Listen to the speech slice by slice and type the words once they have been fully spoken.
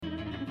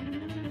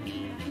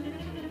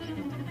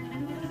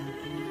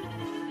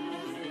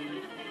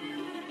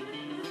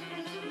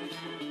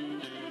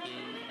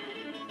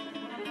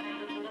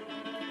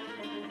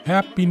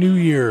Happy New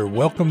Year.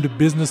 Welcome to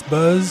Business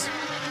Buzz.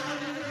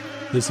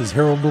 This is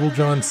Harold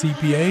Littlejohn,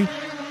 CPA.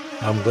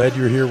 I'm glad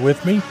you're here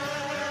with me.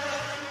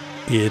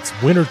 It's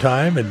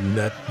wintertime, and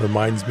that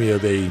reminds me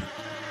of a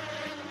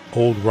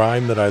old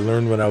rhyme that I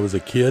learned when I was a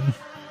kid.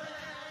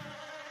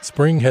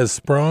 Spring has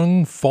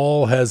sprung,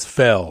 fall has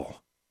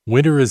fell.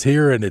 Winter is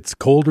here, and it's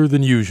colder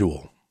than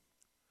usual.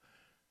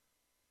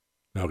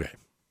 Okay.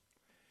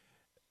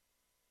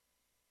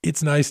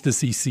 It's nice to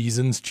see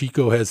seasons.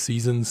 Chico has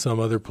seasons.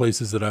 Some other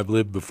places that I've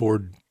lived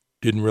before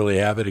didn't really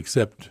have it,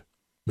 except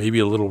maybe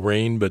a little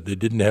rain, but they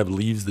didn't have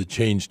leaves that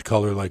changed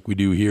color like we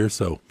do here,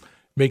 so it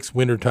makes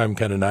wintertime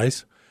kind of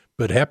nice.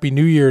 But Happy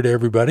New Year to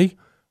everybody.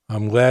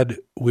 I'm glad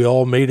we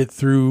all made it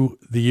through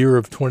the year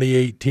of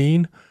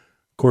 2018.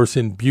 Of course,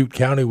 in Butte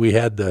County, we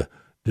had the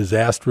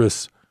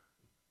disastrous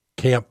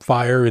Camp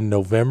Fire in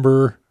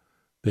November.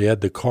 They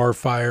had the Carr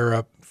Fire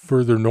up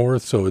further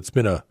north, so it's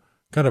been a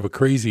kind of a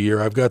crazy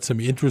year. I've got some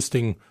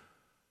interesting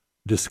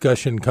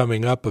discussion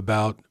coming up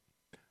about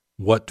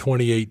what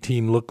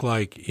 2018 looked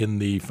like in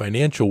the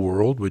financial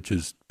world, which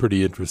is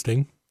pretty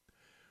interesting.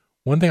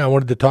 One thing I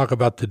wanted to talk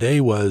about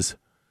today was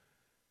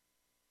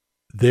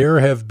there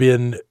have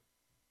been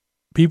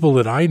people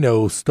that I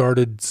know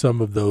started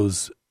some of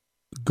those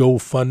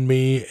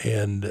GoFundMe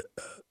and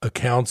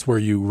accounts where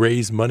you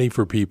raise money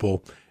for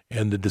people,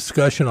 and the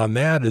discussion on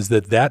that is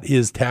that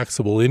is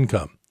taxable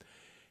income.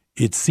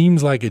 It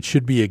seems like it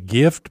should be a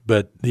gift,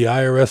 but the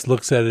IRS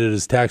looks at it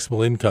as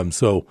taxable income.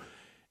 So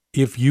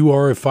if you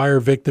are a fire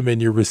victim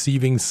and you're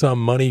receiving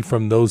some money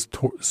from those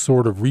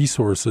sort of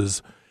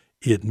resources,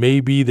 it may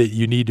be that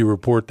you need to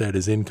report that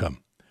as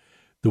income.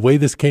 The way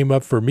this came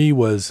up for me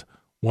was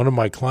one of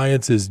my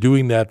clients is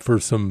doing that for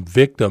some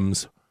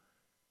victims,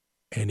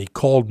 and he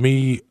called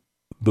me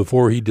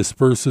before he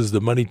disperses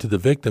the money to the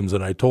victims,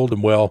 and I told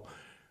him, well,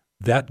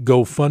 that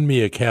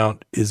GoFundMe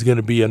account is going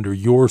to be under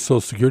your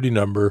Social Security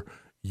number.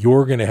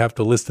 You're going to have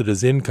to list it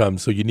as income,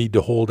 so you need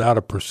to hold out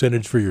a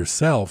percentage for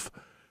yourself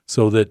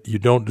so that you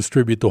don't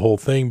distribute the whole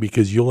thing,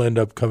 because you'll end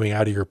up coming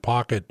out of your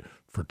pocket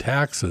for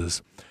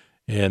taxes.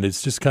 And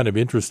it's just kind of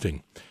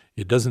interesting.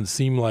 It doesn't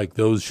seem like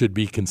those should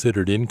be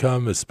considered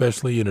income,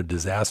 especially in a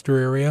disaster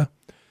area.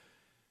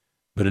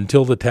 But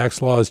until the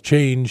tax laws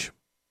change,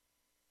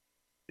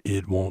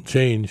 it won't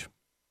change.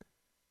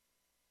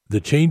 The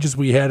changes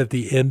we had at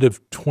the end of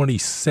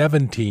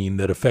 2017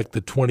 that affect the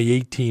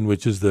 2018,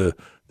 which is the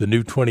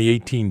new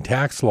 2018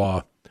 tax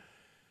law,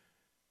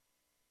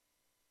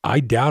 I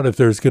doubt if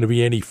there's going to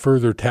be any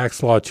further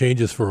tax law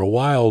changes for a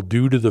while,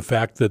 due to the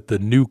fact that the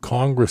new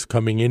Congress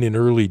coming in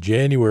early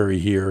January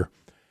here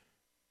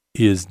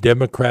is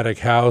Democratic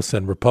House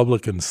and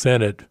Republican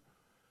Senate.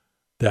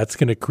 That's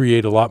going to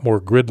create a lot more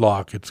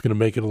gridlock. It's going to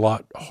make it a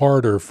lot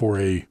harder for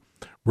a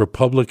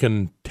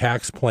Republican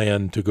tax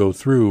plan to go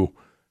through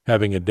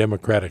having a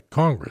Democratic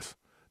Congress,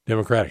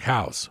 Democratic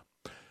House.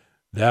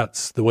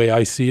 That's the way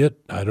I see it.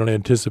 I don't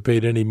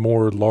anticipate any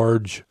more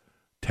large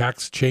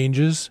tax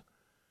changes.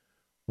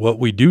 What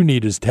we do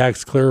need is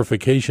tax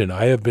clarification.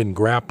 I have been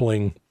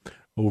grappling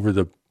over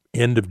the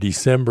end of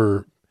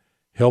December,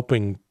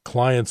 helping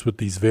clients with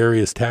these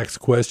various tax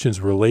questions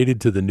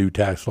related to the new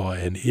tax law,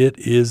 and it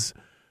is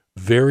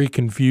very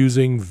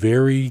confusing,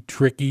 very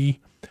tricky,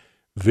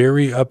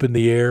 very up in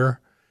the air.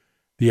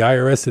 The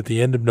IRS at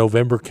the end of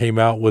November came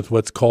out with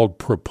what's called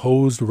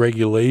proposed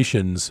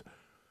regulations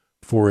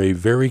for a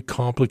very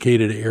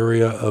complicated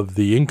area of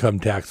the income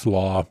tax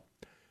law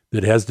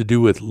that has to do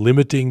with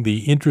limiting the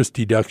interest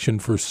deduction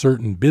for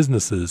certain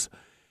businesses.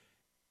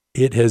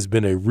 It has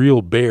been a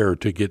real bear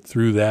to get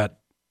through that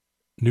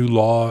new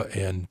law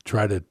and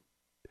try to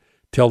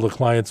tell the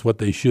clients what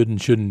they should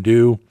and shouldn't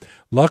do.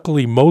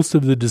 Luckily, most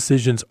of the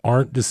decisions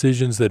aren't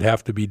decisions that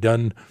have to be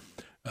done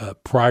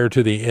prior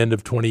to the end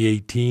of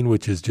 2018,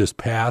 which is just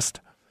passed.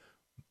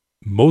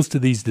 Most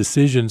of these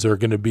decisions are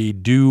going to be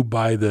due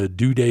by the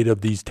due date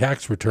of these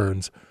tax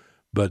returns,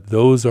 but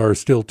those are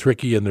still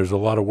tricky, and there's a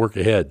lot of work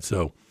ahead.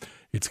 So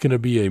it's going to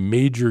be a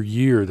major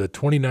year. The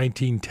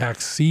 2019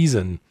 tax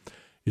season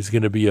is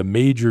going to be a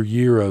major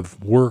year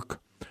of work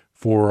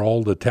for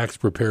all the tax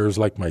preparers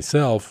like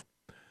myself.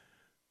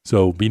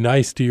 So be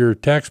nice to your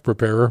tax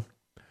preparer.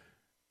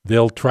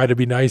 They'll try to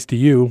be nice to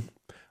you.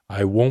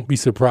 I won't be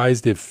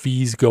surprised if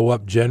fees go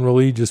up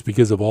generally, just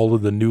because of all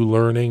of the new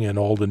learning and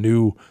all the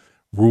new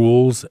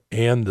rules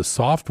and the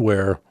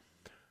software.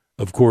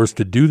 Of course,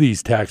 to do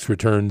these tax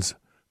returns,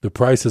 the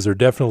prices are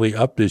definitely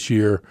up this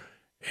year,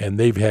 and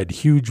they've had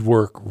huge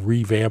work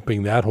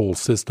revamping that whole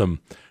system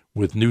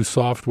with new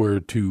software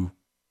to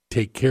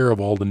take care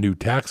of all the new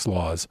tax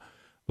laws.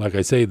 Like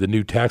I say, the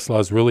new tax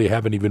laws really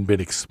haven't even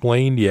been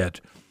explained yet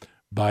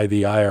by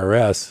the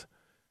IRS,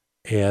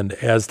 and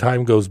as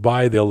time goes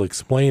by, they'll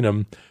explain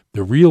them.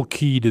 The real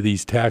key to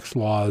these tax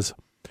laws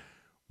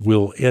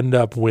will end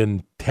up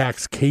when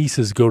tax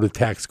cases go to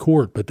tax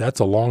court, but that's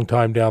a long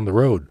time down the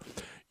road.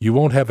 You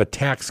won't have a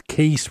tax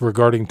case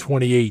regarding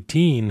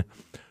 2018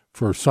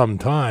 for some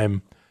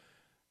time,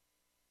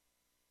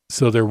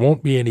 so there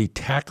won't be any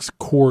tax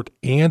court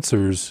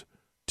answers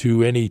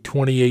to any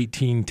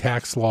 2018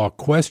 tax law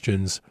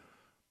questions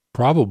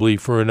probably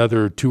for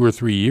another 2 or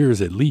 3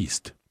 years at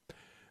least.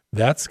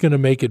 That's going to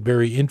make it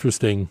very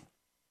interesting,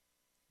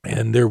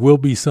 and there will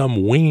be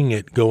some winging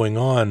it going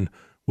on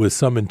with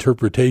some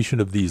interpretation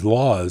of these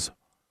laws.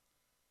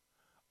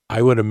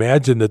 I would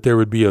imagine that there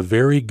would be a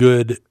very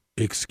good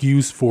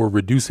excuse for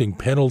reducing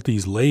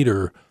penalties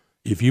later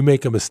if you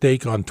make a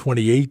mistake on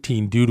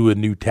 2018 due to a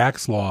new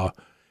tax law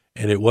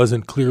and it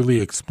wasn't clearly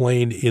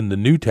explained in the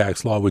new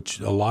tax law, which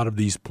a lot of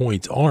these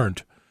points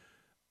aren't.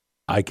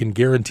 I can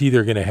guarantee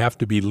they're going to have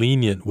to be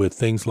lenient with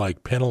things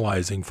like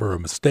penalizing for a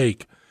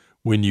mistake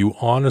when you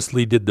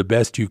honestly did the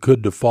best you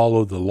could to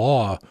follow the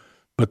law,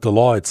 but the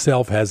law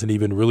itself hasn't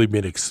even really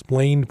been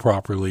explained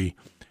properly,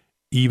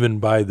 even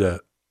by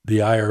the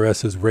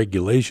IRS's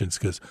regulations,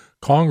 because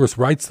Congress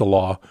writes the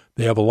law.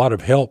 They have a lot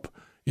of help.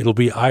 It'll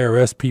be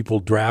IRS people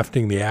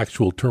drafting the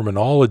actual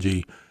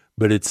terminology,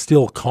 but it's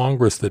still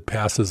Congress that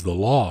passes the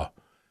law.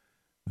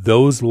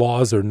 Those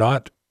laws are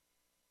not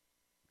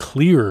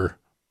clear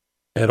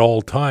at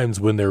all times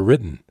when they're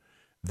written.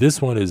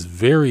 This one is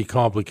very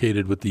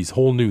complicated with these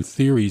whole new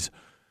theories.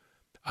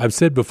 I've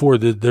said before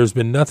that there's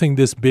been nothing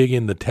this big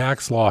in the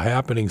tax law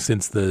happening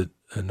since the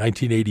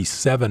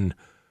 1987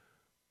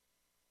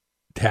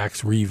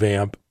 tax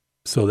revamp.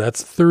 So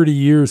that's 30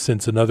 years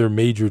since another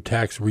major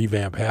tax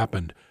revamp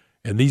happened.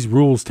 And these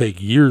rules take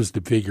years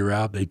to figure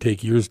out. They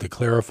take years to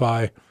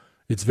clarify.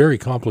 It's very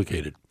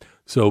complicated.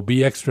 So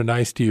be extra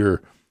nice to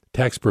your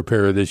tax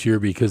preparer this year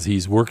because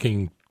he's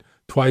working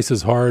twice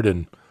as hard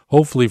and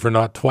hopefully for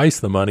not twice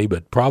the money,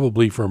 but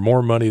probably for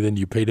more money than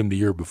you paid him the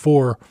year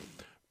before.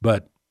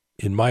 But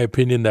in my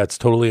opinion, that's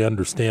totally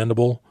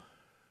understandable.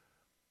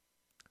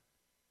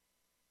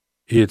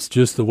 It's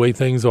just the way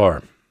things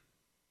are.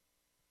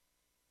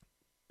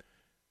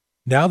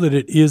 Now that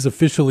it is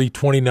officially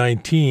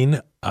 2019,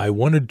 I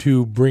wanted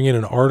to bring in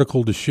an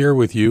article to share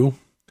with you.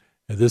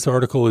 And this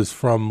article is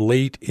from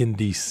late in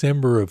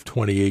December of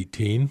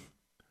 2018.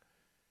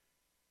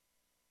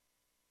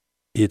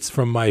 It's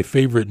from my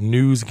favorite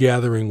news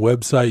gathering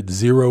website,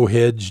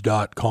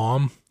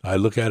 zerohedge.com. I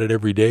look at it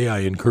every day. I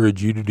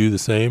encourage you to do the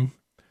same.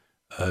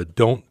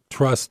 Don't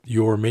trust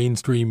your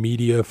mainstream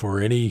media for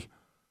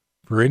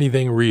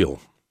anything real.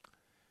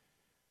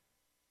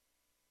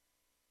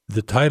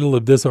 The title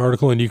of this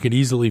article, and you can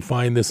easily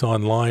find this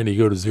online. You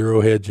go to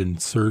Zero Hedge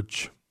and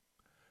search.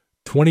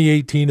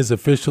 2018 is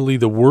officially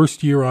the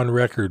worst year on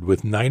record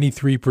with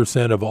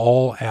 93% of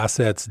all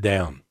assets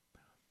down.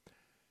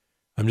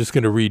 I'm just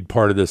going to read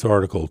part of this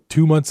article.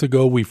 2 months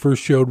ago, we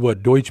first showed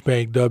what Deutsche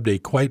Bank dubbed a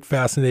quite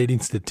fascinating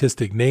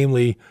statistic,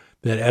 namely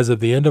that as of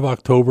the end of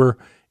October,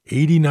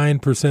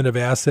 89% of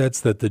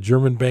assets that the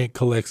German bank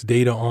collects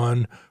data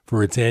on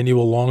for its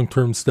annual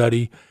long-term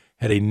study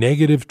had a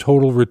negative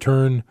total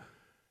return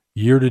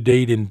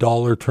year-to-date in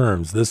dollar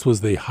terms. This was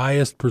the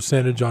highest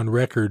percentage on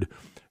record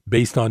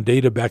based on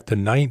data back to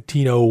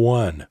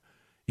 1901,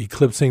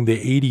 eclipsing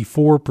the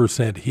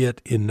 84%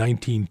 hit in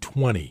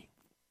 1920.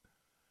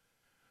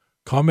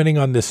 Commenting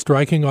on this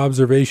striking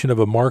observation of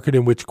a market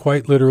in which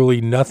quite literally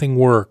nothing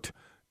worked,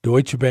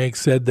 Deutsche Bank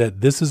said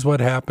that this is what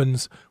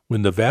happens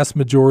when the vast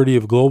majority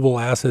of global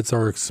assets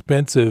are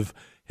expensive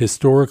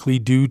historically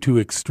due to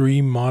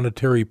extreme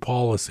monetary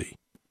policy.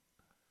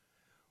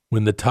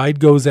 When the tide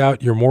goes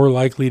out, you're more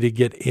likely to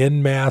get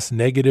en masse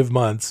negative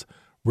months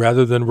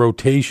rather than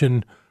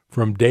rotation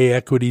from day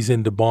equities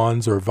into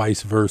bonds or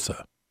vice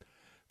versa.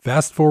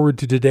 Fast forward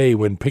to today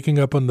when picking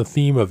up on the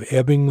theme of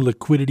ebbing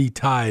liquidity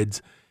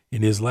tides,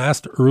 in his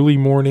last early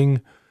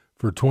morning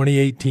for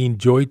 2018,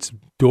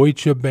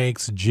 Deutsche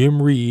Bank's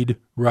Jim Reed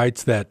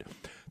writes that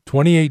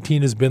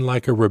 2018 has been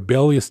like a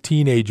rebellious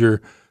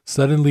teenager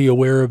suddenly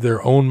aware of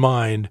their own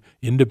mind,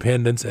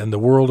 independence, and the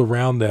world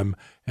around them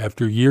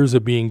after years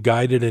of being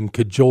guided and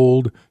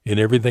cajoled in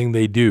everything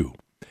they do.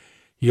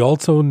 He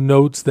also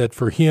notes that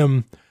for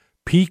him,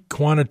 peak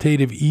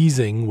quantitative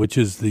easing, which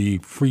is the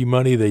free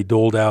money they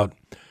doled out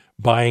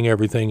buying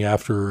everything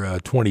after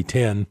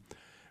 2010,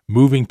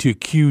 moving to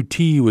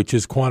QT, which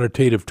is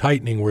quantitative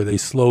tightening where they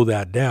slow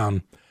that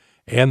down,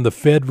 and the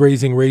Fed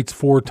raising rates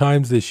 4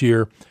 times this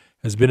year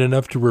has been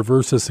enough to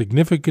reverse a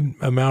significant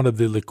amount of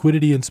the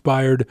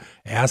liquidity-inspired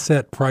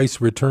asset price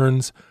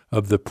returns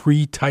of the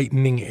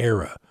pre-tightening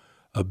era,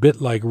 a bit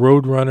like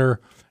Roadrunner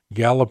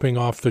galloping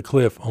off the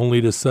cliff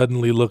only to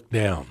suddenly look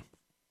down.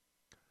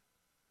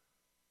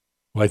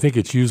 Well, I think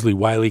it's usually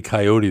Wile E.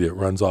 Coyote that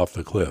runs off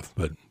the cliff,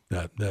 but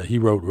he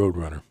wrote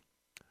Roadrunner.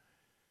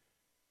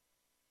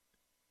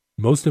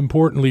 Most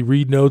importantly,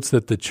 Reed notes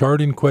that the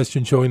chart in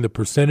question showing the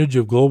percentage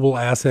of global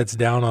assets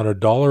down on a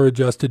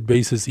dollar-adjusted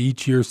basis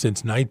each year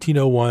since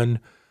 1901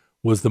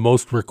 was the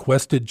most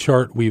requested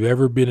chart we've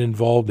ever been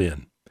involved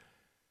in.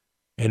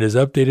 And as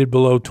updated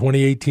below,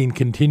 2018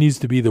 continues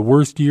to be the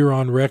worst year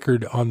on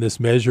record on this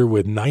measure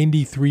with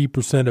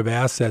 93% of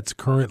assets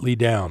currently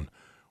down,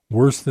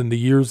 worse than the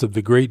years of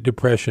the Great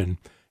Depression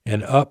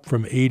and up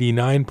from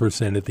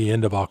 89% at the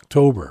end of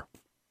October.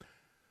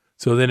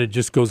 So then it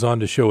just goes on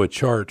to show a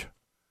chart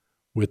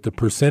with the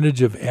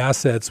percentage of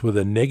assets with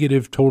a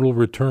negative total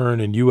return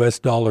in U.S.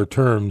 dollar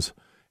terms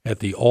at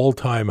the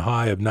all-time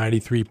high of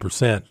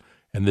 93%,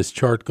 and this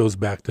chart goes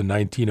back to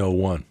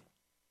 1901.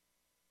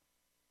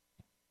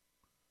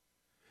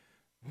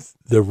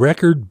 The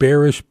record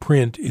bearish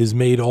print is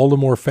made all the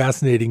more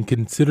fascinating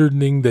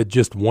considering that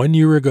just 1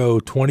 year ago,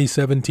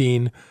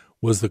 2017,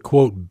 was the,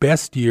 quote,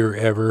 best year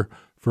ever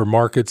for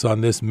markets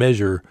on this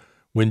measure,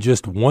 when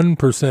just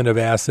 1% of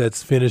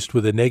assets finished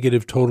with a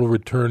negative total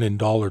return in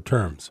dollar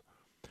terms.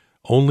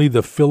 Only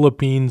the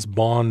Philippines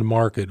bond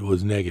market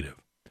was negative.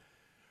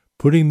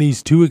 Putting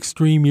these two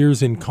extreme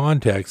years in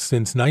context,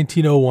 since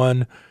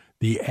 1901,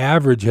 the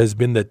average has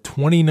been that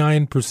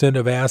 29%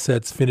 of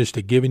assets finished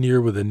a given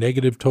year with a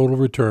negative total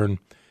return,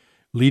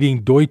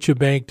 leading Deutsche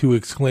Bank to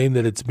exclaim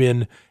that it's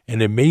been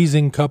an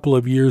amazing couple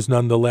of years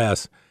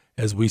nonetheless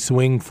as we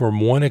swing from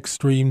one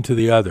extreme to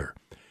the other.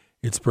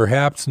 It's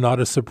perhaps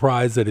not a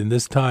surprise that in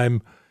this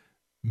time,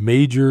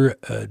 major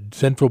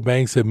central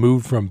banks have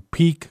moved from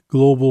peak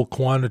global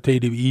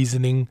quantitative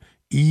easing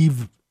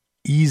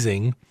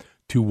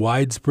to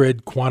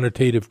widespread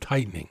quantitative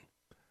tightening.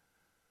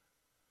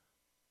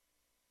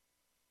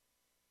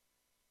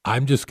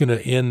 I'm just going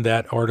to end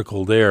that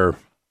article there.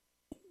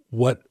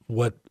 What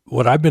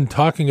I've been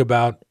talking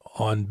about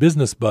on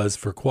Business Buzz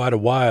for quite a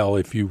while,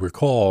 if you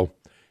recall,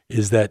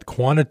 is that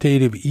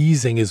quantitative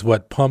easing is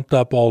what pumped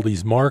up all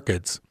these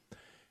markets.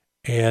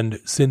 And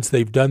since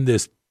they've done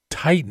this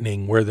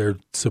tightening where they're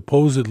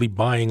supposedly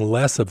buying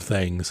less of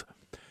things,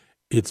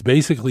 it's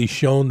basically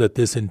shown that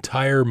this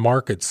entire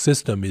market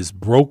system is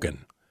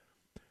broken.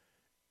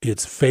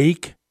 It's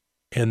fake,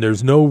 and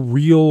there's no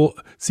real...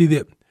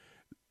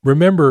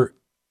 Remember,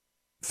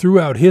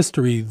 throughout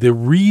history, the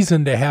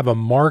reason to have a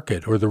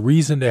market or the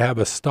reason to have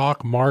a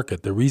stock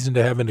market, the reason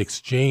to have an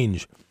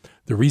exchange,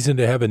 the reason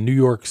to have a New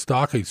York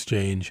Stock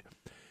Exchange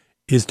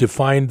is to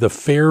find the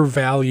fair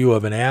value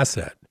of an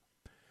asset.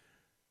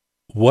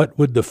 What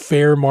would the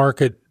fair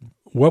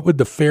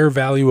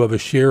value of a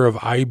share of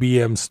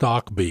IBM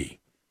stock be?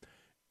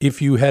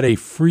 If you had a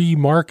free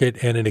market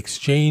and an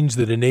exchange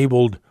that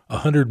enabled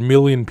 100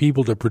 million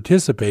people to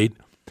participate,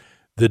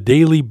 the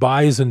daily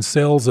buys and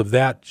sells of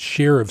that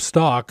share of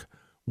stock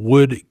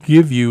would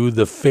give you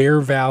the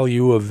fair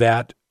value of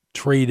that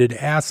traded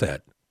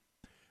asset.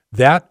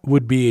 That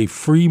would be a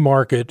free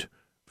market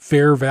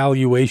fair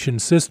valuation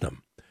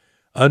system.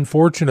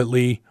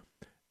 Unfortunately,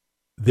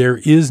 there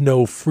is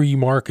no free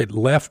market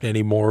left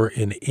anymore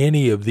in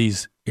any of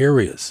these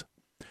areas.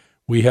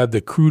 We have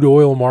the crude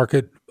oil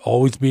market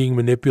always being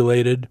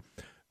manipulated.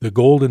 The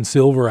gold and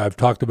silver, I've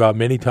talked about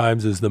many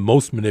times, is the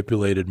most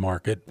manipulated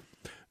market.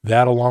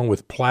 That along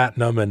with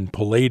platinum and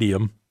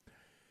palladium.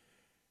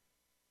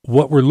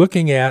 What we're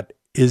looking at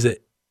is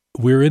that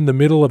we're in the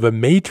middle of a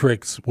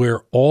matrix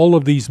where all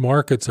of these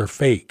markets are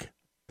fake.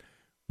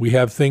 We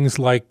have things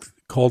like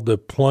called the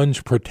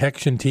Plunge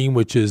Protection Team,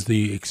 which is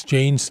the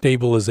Exchange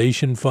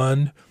Stabilization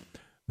Fund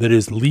that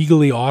is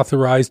legally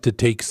authorized to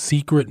take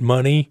secret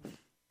money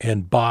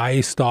and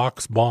buy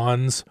stocks,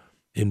 bonds,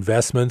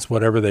 investments,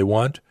 whatever they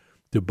want,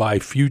 to buy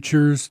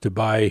futures, to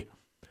buy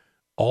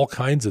all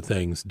kinds of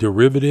things,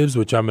 derivatives,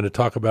 which I'm going to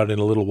talk about in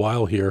a little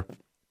while here.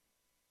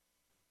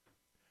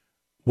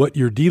 What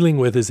you're dealing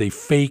with is a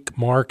fake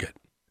market.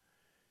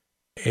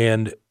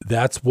 And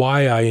that's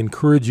why I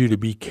encourage you to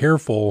be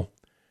careful.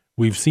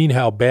 We've seen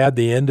how bad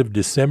the end of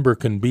December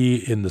can be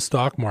in the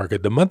stock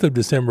market. The month of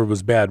December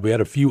was bad. We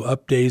had a few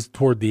up days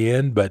toward the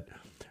end, but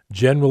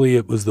generally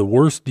it was the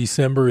worst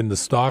December in the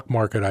stock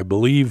market, I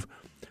believe,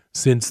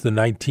 since the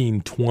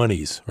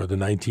 1920s or the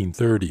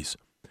 1930s.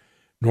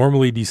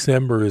 Normally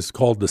December is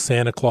called the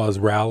Santa Claus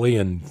rally,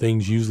 and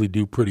things usually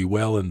do pretty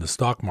well in the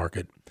stock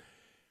market.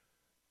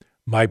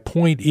 My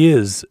point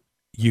is,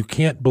 you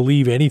can't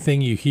believe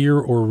anything you hear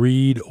or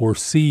read or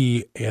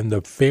see, and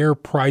the fair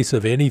price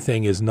of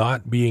anything is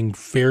not being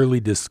fairly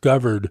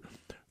discovered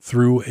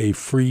through a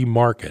free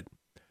market.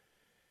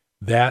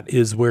 That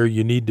is where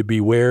you need to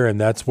beware, and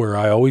that's where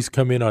I always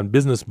come in on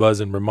Business Buzz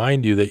and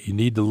remind you that you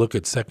need to look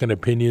at second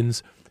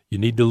opinions, you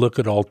need to look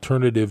at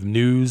alternative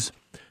news,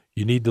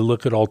 you need to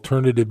look at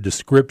alternative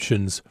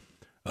descriptions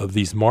of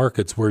these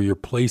markets where you're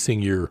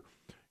placing your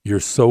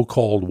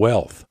so-called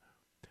wealth.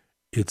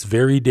 It's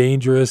very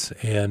dangerous,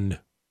 and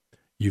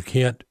you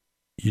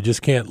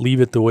just can't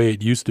leave it the way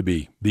it used to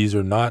be. These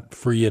are not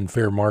free and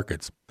fair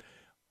markets.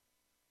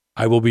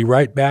 I will be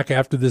right back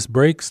after this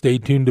break. Stay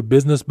tuned to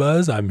Business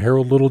Buzz. I'm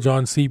Harold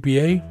Littlejohn,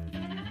 CPA.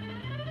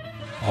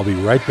 I'll be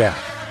right back.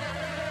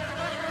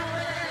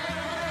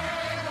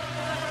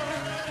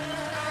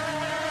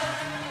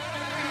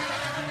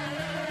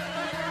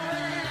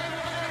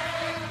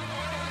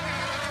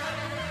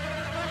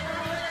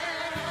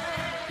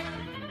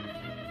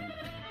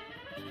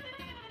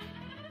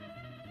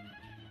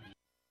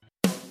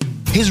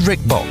 Here's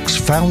Rick Box,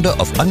 founder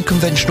of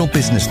Unconventional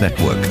Business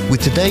Network, with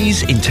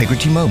today's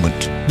Integrity Moment.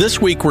 This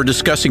week, we're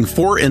discussing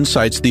 4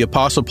 insights the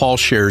Apostle Paul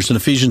shares in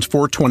Ephesians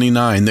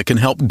 4:29 that can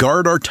help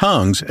guard our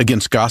tongues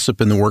against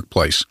gossip in the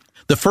workplace.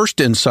 The first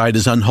insight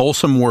is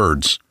unwholesome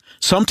words.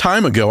 Some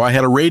time ago, I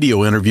had a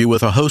radio interview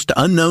with a host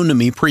unknown to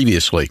me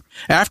previously.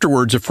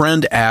 Afterwards, a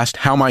friend asked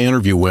how my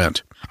interview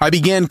went. I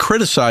began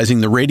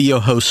criticizing the radio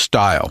host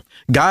style.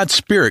 God's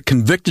Spirit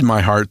convicted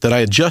my heart that I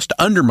had just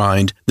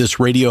undermined this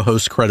radio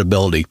host's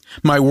credibility.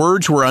 My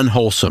words were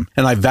unwholesome,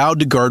 and I vowed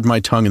to guard my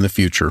tongue in the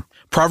future.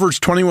 Proverbs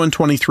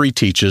 21:23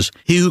 teaches,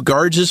 "He who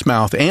guards his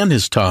mouth and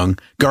his tongue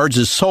guards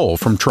his soul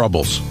from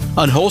troubles."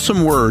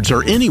 Unwholesome words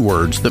are any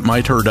words that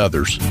might hurt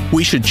others.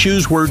 We should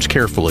choose words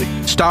carefully.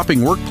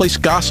 Stopping workplace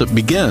gossip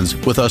begins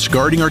with us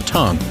guarding our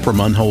tongue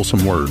from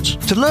unwholesome words.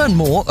 To learn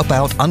more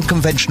about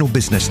Unconventional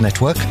Business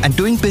Network and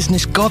doing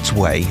business God's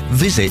way,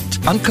 visit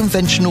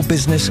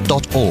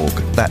unconventionalbusiness.org.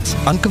 That's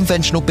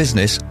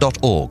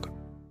unconventionalbusiness.org.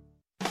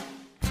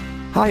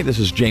 Hi, this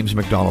is James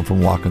McDonald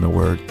from Walk in the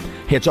Word.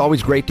 Hey, it's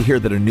always great to hear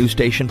that a new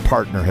station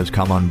partner has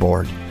come on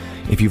board.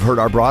 If you've heard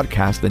our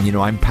broadcast, then you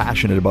know I'm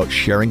passionate about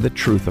sharing the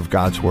truth of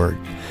God's Word.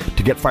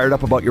 To get fired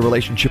up about your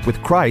relationship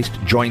with Christ,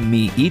 join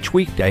me each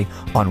weekday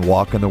on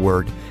Walk in the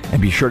Word.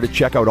 And be sure to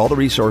check out all the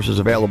resources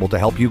available to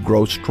help you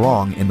grow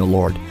strong in the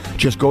Lord.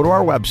 Just go to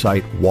our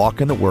website,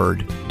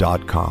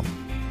 walkintheword.com.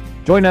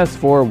 Join us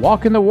for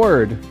Walk in the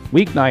Word,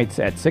 weeknights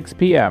at 6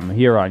 p.m.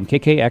 here on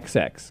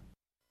KKXX.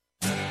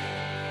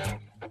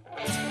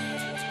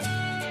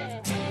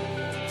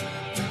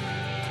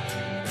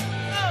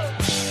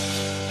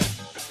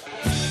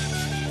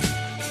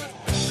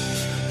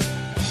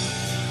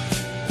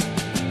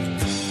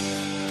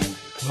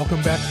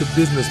 Welcome back to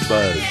Business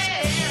Buzz.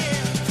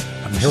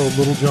 I'm Harold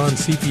Littlejohn,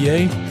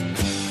 CPA.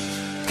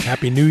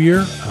 Happy New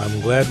Year.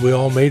 I'm glad we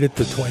all made it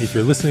to if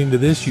you're listening to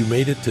this, you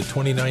made it to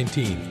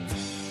 2019.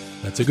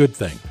 That's a good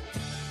thing.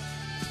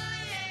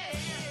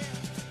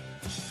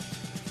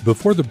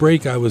 Before the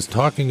break, I was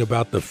talking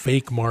about the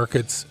fake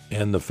markets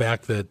and the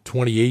fact that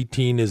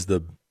 2018 is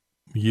the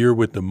year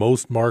with the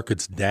most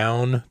markets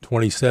down.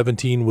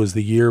 2017 was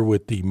the year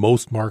with the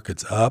most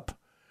markets up.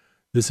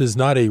 This is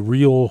not a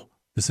real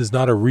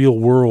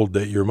world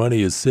that your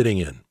money is sitting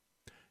in.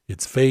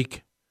 It's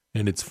fake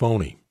and it's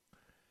phony.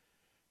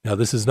 Now,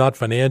 this is not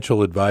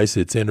financial advice,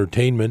 it's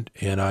entertainment,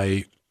 and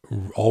I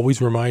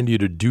always remind you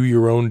to do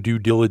your own due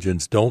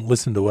diligence. Don't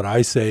listen to what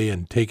I say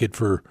and take it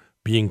for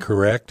being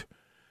correct.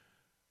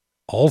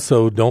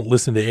 Also, don't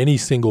listen to any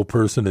single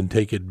person and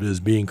take it as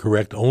being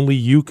correct. Only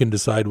you can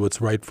decide what's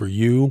right for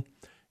you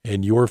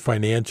and your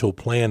financial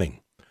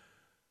planning.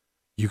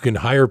 You can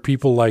hire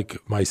people like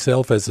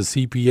myself as a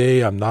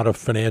CPA. I'm not a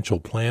financial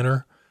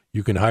planner.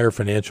 You can hire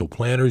financial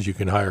planners. You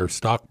can hire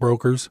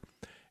stockbrokers,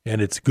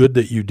 and it's good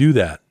that you do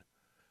that.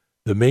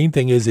 The main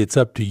thing is it's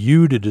up to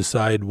you to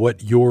decide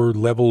what your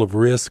level of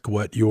risk,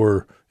 what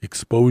your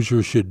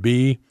exposure should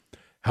be,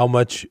 how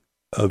much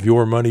of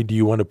your money do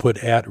you want to put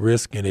at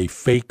risk in a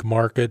fake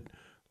market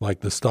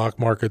like the stock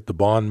market, the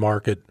bond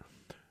market,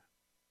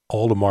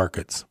 all the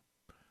markets.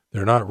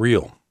 They're not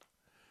real.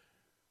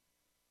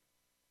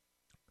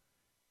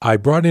 I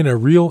brought in a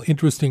real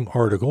interesting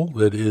article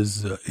that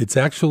is, it's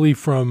actually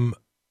from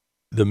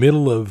the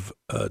middle of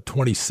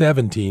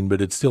 2017,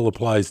 but it still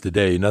applies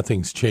today.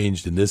 Nothing's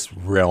changed in this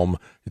realm.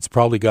 It's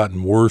probably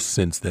gotten worse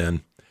since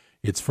then.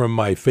 It's from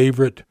my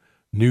favorite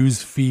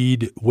news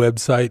feed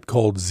website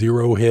called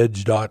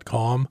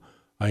zerohedge.com.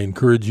 I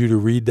encourage you to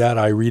read that.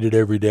 I read it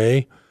every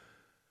day.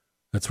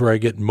 That's where I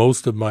get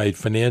most of my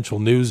financial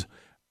news.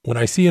 When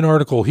I see an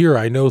article here,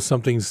 I know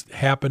something's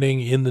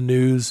happening in the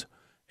news,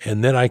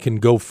 and then I can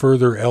go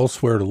further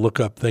elsewhere to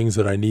look up things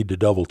that I need to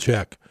double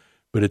check.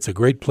 But it's a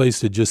great place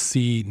to just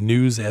see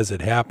news as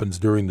it happens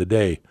during the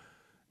day,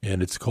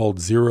 and it's called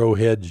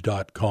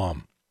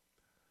zerohedge.com.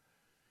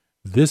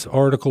 This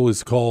article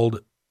is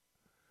called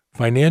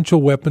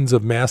Financial Weapons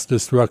of Mass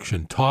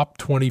Destruction. Top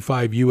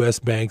 25 U.S.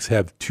 banks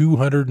have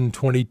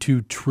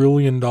 $222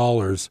 trillion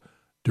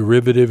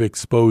derivative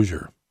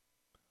exposure.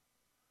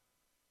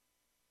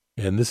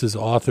 And this is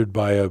authored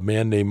by a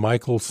man named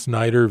Michael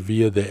Snyder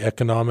via the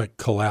Economic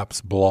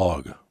Collapse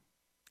blog.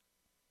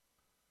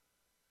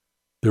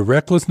 The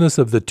recklessness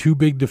of the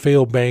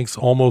too-big-to-fail banks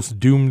almost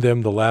doomed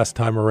them the last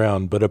time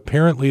around, but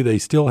apparently they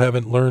still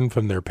haven't learned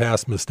from their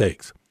past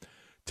mistakes.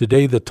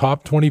 Today, the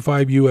top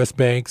 25 U.S.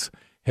 banks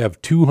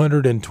have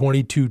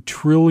 $222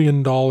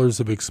 trillion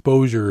of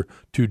exposure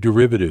to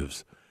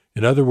derivatives.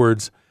 In other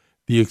words,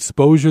 the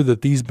exposure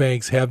that these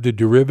banks have to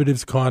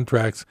derivatives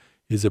contracts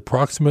is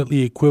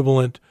approximately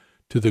equivalent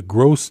to the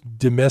gross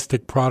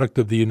domestic product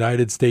of the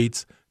United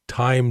States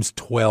times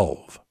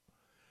 12.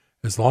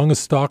 As long as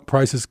stock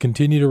prices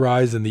continue to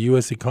rise and the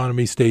U.S.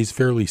 economy stays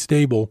fairly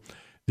stable,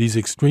 these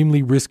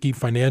extremely risky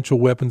financial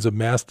weapons of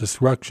mass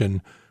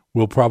destruction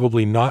will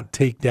probably not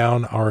take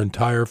down our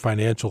entire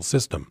financial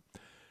system.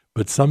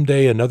 But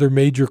someday another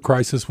major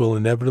crisis will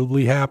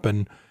inevitably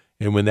happen,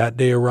 and when that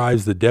day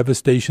arrives, the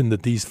devastation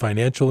that these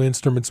financial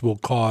instruments will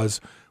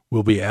cause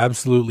will be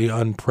absolutely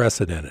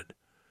unprecedented.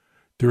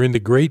 During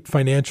the great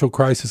financial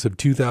crisis of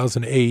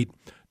 2008,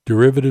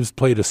 derivatives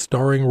played a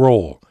starring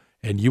role,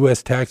 and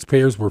U.S.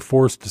 taxpayers were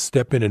forced to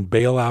step in and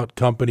bail out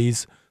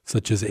companies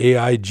such as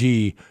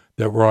AIG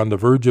that were on the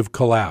verge of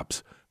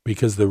collapse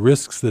because the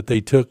risks that they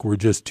took were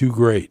just too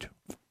great.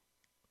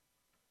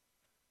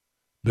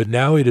 But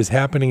now it is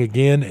happening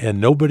again, and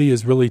nobody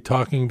is really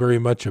talking very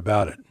much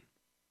about it.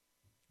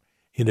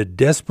 In a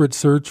desperate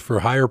search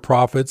for higher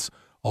profits,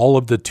 all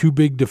of the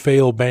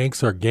too-big-to-fail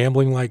banks are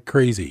gambling like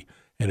crazy,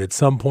 and at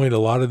some point a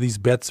lot of these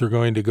bets are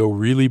going to go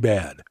really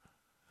bad.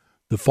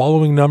 The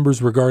following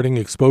numbers regarding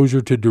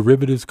exposure to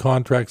derivatives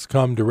contracts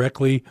come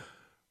directly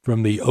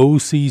from the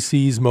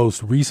OCC's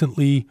most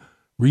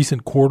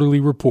recent quarterly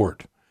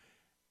report.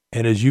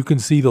 And as you can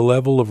see, the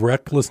level of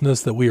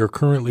recklessness that we are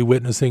currently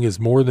witnessing is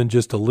more than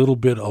just a little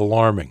bit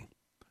alarming.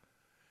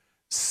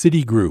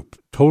 Citigroup,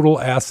 total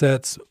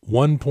assets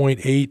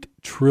 $1.8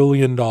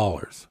 trillion.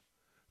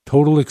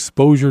 Total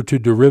exposure to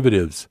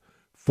derivatives,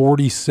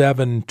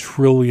 $47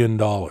 trillion.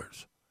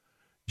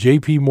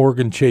 JP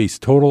Morgan Chase,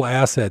 total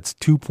assets,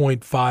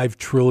 $2.5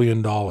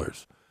 trillion.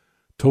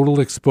 Total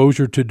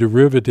exposure to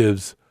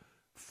derivatives,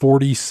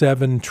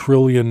 $47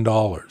 trillion.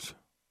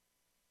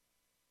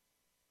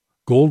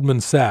 Goldman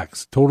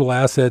Sachs, total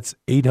assets,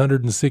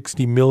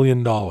 $860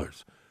 million.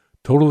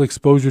 Total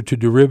exposure to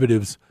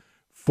derivatives,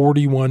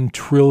 $41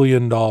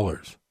 trillion.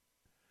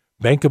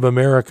 Bank of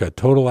America,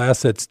 total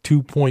assets,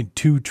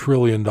 $2.2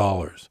 trillion.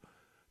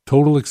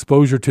 Total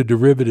exposure to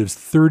derivatives,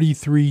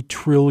 $33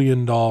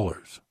 trillion.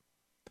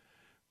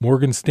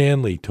 Morgan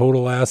Stanley,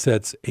 total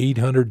assets,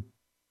 $800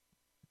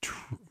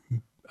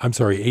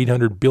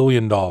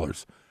 billion.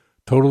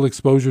 Total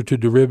exposure to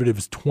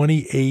derivatives,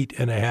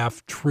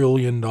 $28.5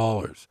 trillion.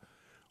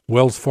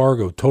 Wells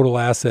Fargo, total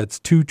assets,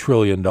 $2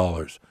 trillion.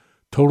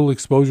 Total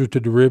exposure to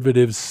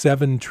derivatives,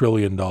 $7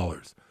 trillion.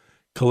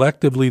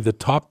 Collectively, the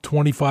top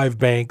 25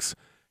 banks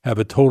have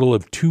a total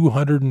of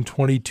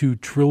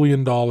 $222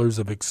 trillion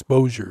of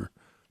exposure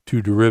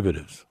to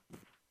derivatives.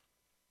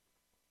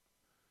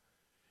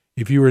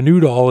 If you are new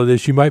to all of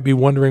this, you might be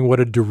wondering what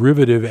a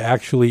derivative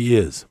actually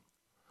is.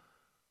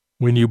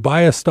 When you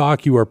buy a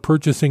stock, you are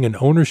purchasing an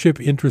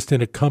ownership interest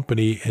in a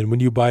company, and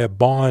when you buy a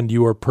bond,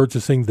 you are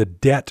purchasing the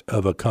debt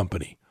of a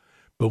company.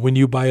 But when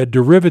you buy a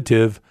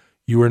derivative,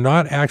 you are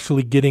not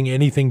actually getting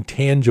anything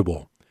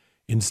tangible.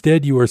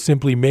 Instead, you are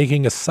simply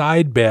making a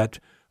side bet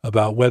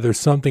about whether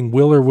something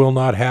will or will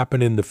not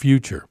happen in the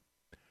future.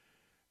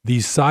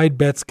 These side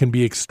bets can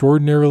be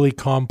extraordinarily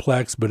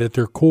complex, but at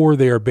their core,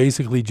 they are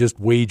basically just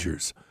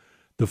wagers.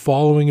 The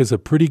following is a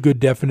pretty good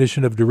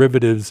definition of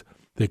derivatives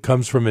that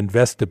comes from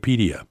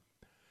Investopedia.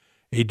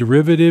 A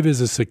derivative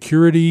is a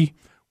security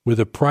with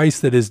a price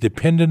that is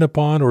dependent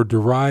upon or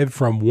derived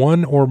from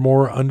one or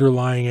more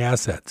underlying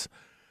assets.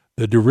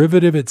 The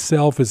derivative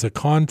itself is a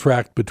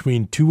contract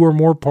between two or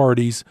more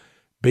parties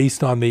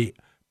based upon the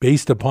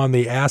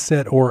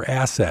asset or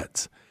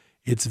assets.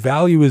 Its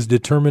value is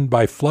determined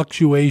by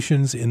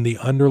fluctuations in the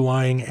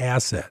underlying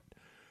asset.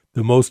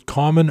 The most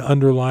common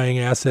underlying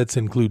assets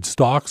include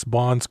stocks,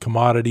 bonds,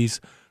 commodities,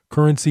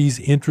 currencies,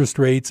 interest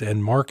rates,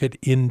 and market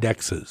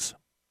indexes.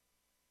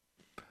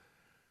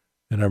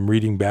 And I'm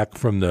reading back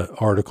from the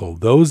article.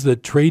 Those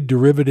that trade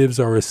derivatives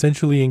are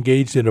essentially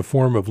engaged in a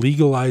form of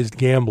legalized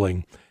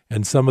gambling,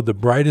 and some of the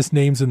brightest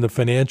names in the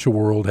financial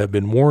world have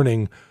been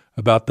warning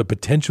about the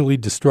potentially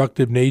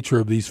destructive nature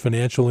of these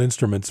financial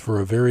instruments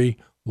for a very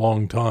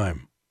long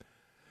time.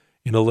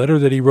 In a letter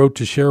that he wrote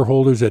to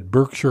shareholders at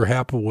Berkshire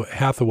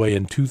Hathaway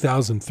in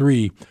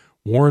 2003,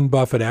 Warren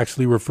Buffett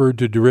actually referred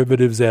to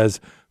derivatives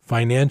as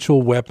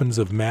financial weapons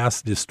of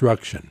mass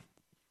destruction.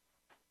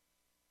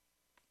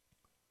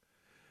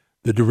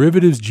 The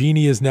derivatives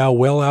genie is now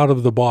well out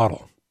of the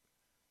bottle,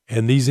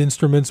 and these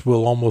instruments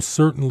will almost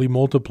certainly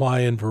multiply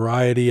in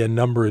variety and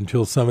number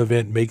until some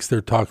event makes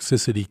their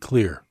toxicity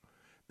clear.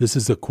 This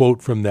is a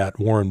quote from that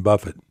Warren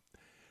Buffett.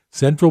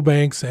 Central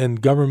banks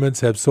and governments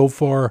have so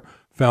far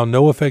found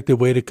no effective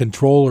way to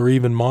control or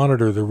even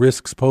monitor the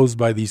risks posed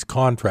by these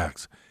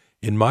contracts.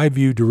 In my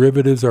view,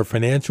 derivatives are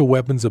financial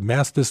weapons of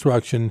mass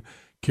destruction,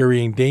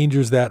 carrying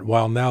dangers that,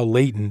 while now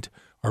latent,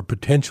 are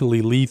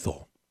potentially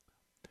lethal.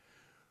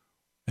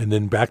 And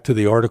then back to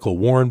the article.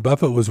 Warren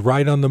Buffett was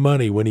right on the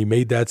money when he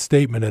made that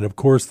statement, and of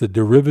course the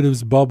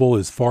derivatives bubble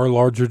is far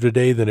larger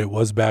today than it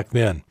was back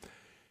then.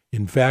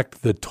 In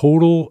fact, the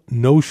total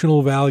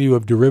notional value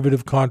of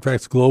derivative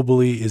contracts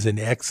globally is in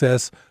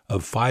excess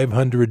of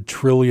 $500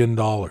 trillion.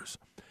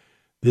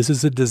 This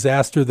is a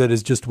disaster that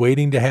is just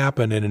waiting to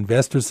happen, and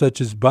investors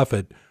such as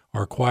Buffett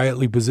are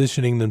quietly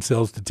positioning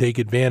themselves to take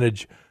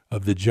advantage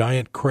of the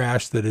giant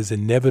crash that is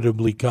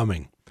inevitably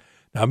coming.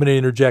 Now, I'm going to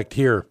interject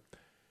here.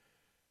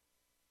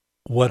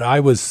 What I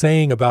was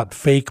saying about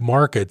fake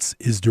markets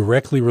is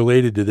directly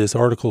related to this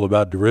article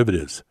about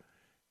derivatives.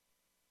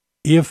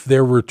 If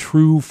there were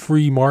true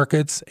free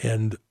markets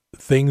and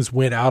things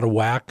went out of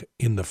whack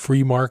in the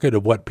free market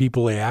of what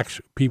people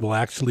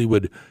actually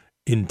would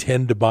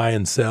intend to buy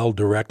and sell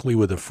directly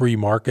with a free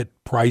market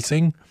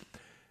pricing,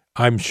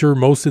 I'm sure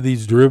most of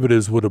these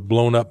derivatives would have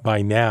blown up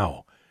by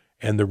now.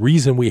 And the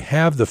reason we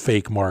have the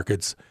fake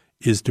markets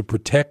is to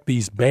protect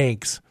these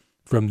banks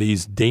from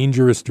these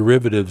dangerous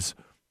derivatives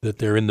that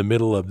they're in the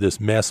middle of this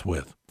mess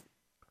with.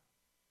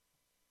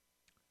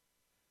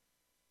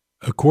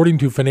 According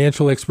to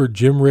financial expert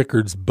Jim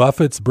Rickards,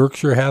 Buffett's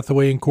Berkshire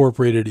Hathaway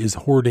Incorporated is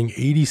hoarding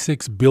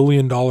 $86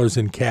 billion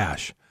in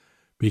cash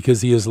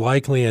because he is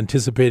likely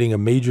anticipating a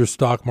major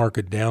stock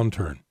market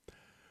downturn.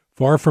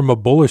 Far from a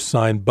bullish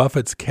sign,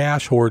 Buffett's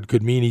cash hoard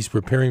could mean he's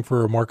preparing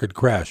for a market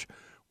crash.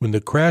 When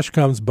the crash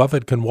comes,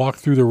 Buffett can walk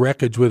through the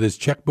wreckage with his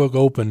checkbook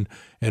open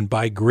and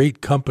buy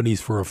great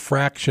companies for a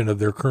fraction of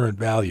their current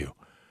value.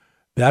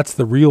 That's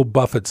the real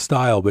Buffett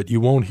style, but you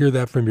won't hear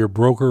that from your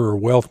broker or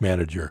wealth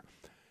manager.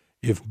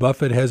 If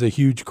Buffett has a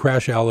huge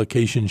crash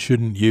allocation,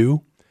 shouldn't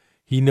you?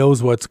 He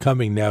knows what's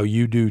coming now.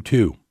 You do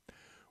too.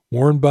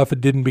 Warren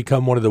Buffett didn't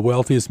become one of the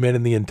wealthiest men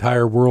in the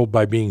entire world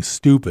by being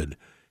stupid.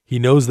 He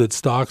knows that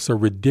stocks are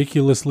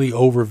ridiculously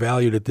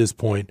overvalued at this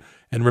point.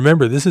 And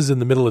remember, this is in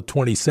the middle of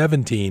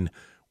 2017,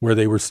 where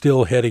they were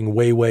still heading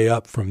way, way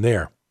up from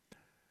there.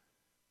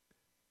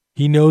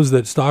 He knows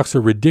that stocks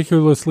are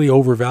ridiculously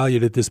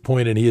overvalued at this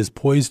point, and he is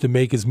poised to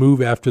make his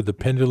move after the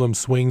pendulum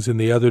swings in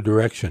the other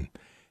direction.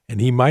 And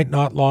he might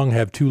not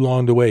have too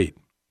long to wait.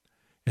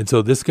 And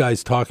so this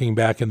guy's talking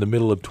back in the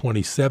middle of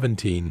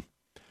 2017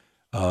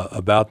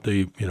 about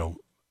the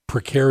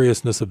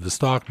precariousness of the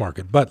stock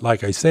market. But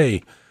like I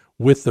say,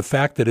 with the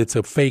fact that it's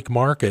a fake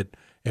market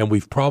and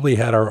we've probably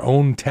had our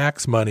own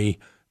tax money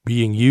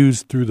being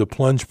used through the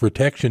plunge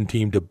protection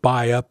team to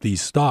buy up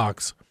these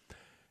stocks,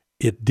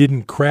 it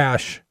didn't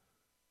crash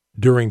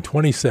during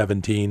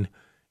 2017.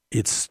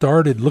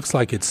 Looks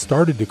like it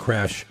started to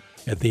crash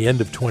at the end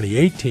of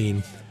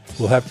 2018.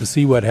 We'll have to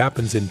see what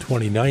happens in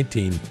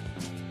 2019.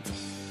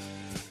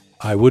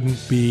 I wouldn't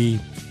be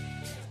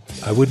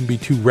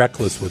too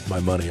reckless with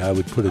my money. I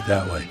would put it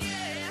that way.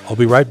 I'll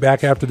be right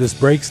back after this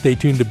break. Stay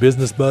tuned to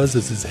Business Buzz.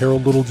 This is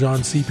Harold Littlejohn,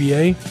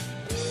 CPA.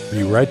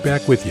 Be right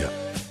back with you.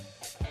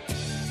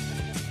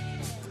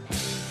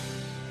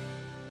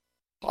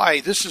 Hi,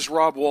 this is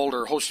Rob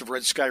Walter, host of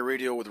Red Sky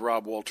Radio with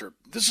Rob Walter.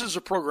 This is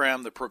a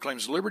program that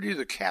proclaims liberty to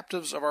the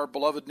captives of our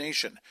beloved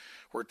nation,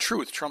 where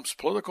truth trumps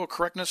political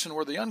correctness and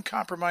where the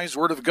uncompromised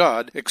Word of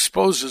God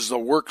exposes the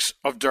works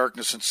of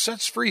darkness and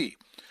sets free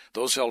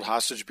those held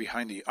hostage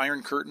behind the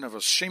iron curtain of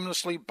a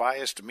shamelessly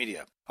biased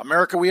media.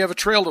 America, we have a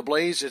trail to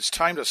blaze. It's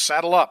time to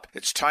saddle up.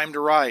 It's time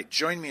to ride.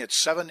 Join me at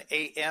 7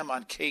 a.m.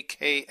 on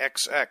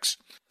KKXX.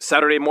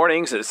 Saturday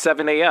mornings at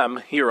 7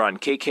 a.m. here on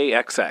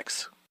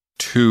KKXX.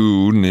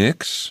 Two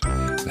Nicks.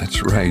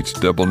 That's right,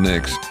 double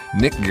Nicks.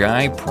 Nick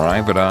Guy,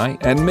 Private Eye,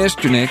 and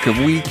Mr. Nick of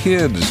We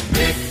Kids.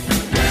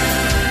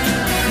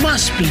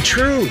 Must be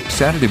true.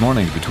 Saturday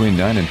mornings between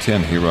 9 and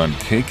 10 here on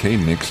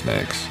KK Nick's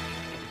Necks.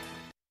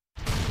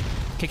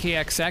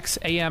 KKXX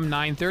AM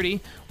 930.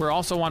 We're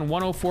also on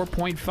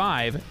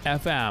 104.5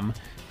 FM.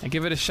 And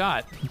give it a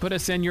shot. Put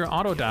us in your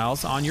auto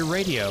dials on your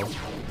radio.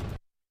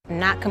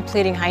 Not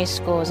completing high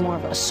school is more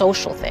of a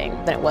social thing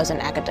than it was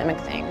an academic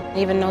thing.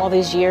 Even though all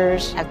these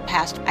years have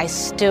passed, I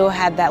still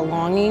had that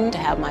longing to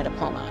have my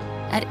diploma.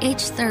 At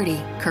age 30,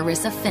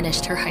 Carissa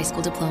finished her high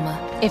school diploma.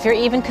 If you're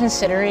even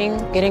considering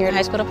getting your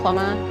high school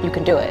diploma, you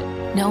can do it.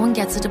 No one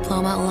gets a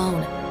diploma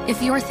alone.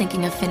 If you're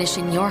thinking of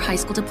finishing your high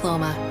school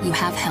diploma, you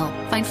have help.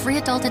 Find free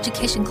adult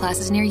education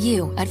classes near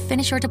you at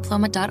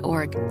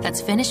finishyourdiploma.org.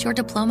 That's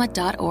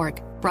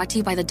finishyourdiploma.org. Brought to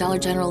you by the Dollar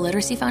General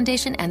Literacy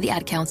Foundation and the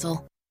Ad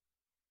Council.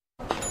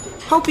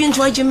 Hope you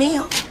enjoyed your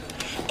meal.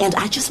 And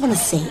I just want to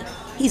say,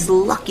 he's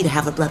lucky to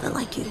have a brother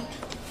like you.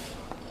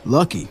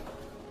 Lucky?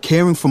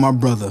 Caring for my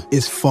brother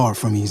is far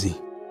from easy.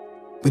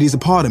 But he's a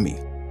part of me,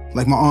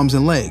 like my arms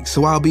and legs,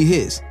 so I'll be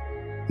his.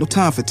 No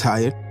time for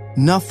tired.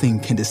 Nothing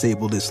can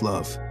disable this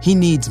love. He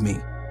needs me,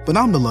 but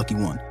I'm the lucky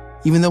one,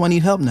 even though I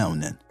need help now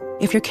and then.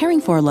 If you're caring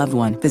for a loved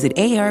one, visit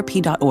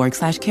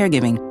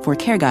aarp.org/caregiving for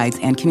care guides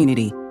and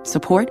community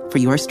support for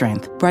your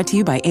strength. Brought to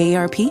you by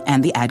AARP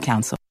and the Ad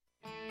Council.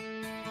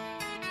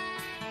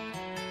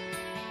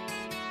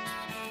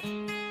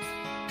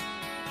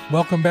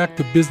 Welcome back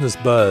to Business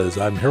Buzz.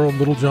 I'm Harold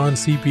Littlejohn,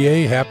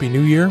 CPA. Happy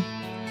New Year.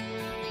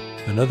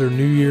 Another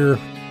year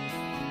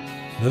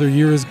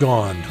is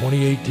gone.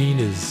 2018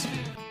 is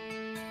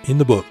in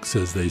the books,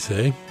 as they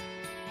say.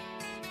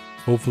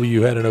 Hopefully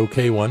you had an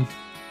okay one.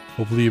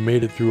 Hopefully you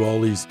made it through all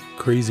these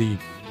crazy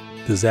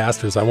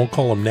disasters. I won't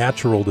call them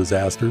natural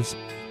disasters.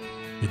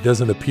 It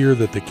doesn't appear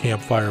that the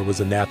Camp Fire was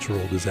a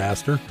natural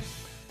disaster.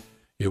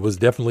 It was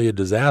definitely a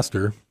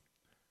disaster.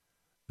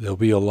 There'll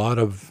be a lot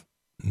of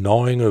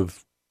gnawing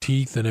of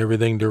teeth and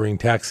everything during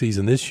tax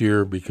season this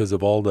year because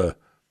of all the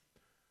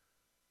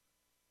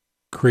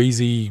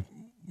crazy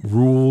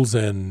rules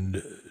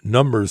and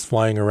numbers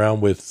flying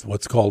around with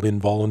what's called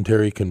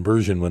involuntary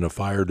conversion when a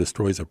fire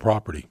destroys a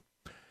property.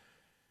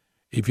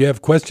 If you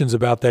have questions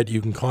about that, you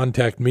can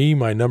contact me.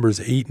 My number is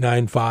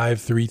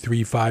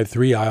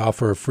 895-3353. I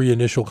offer a free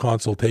initial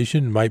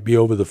consultation. It might be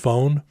over the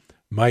phone,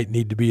 might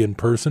need to be in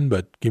person,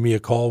 but give me a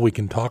call. We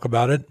can talk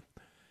about it.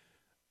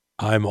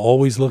 I'm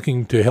always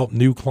looking to help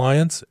new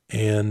clients,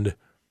 and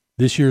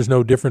this year's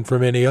no different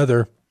from any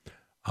other.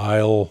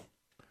 I'll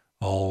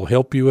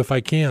help you if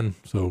I can,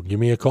 so give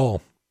me a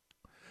call.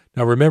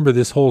 Now remember,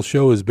 this whole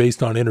show is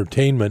based on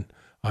entertainment.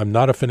 I'm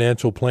not a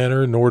financial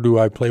planner, nor do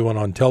I play one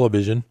on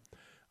television.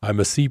 I'm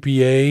a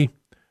CPA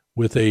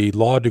with a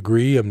law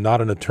degree. I'm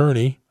not an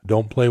attorney.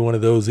 Don't play one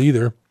of those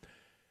either.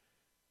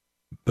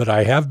 But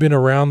I have been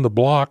around the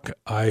block.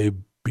 I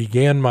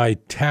began my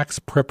tax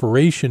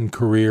preparation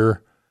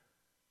career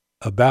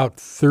about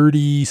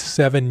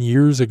 37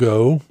 years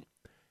ago,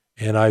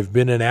 and I've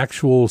been an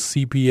actual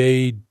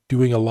CPA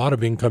doing a lot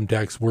of income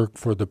tax work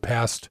for the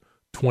past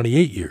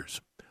 28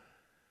 years.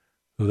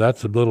 So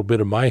that's a little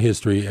bit of my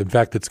history. In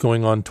fact, it's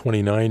going on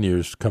 29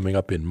 years coming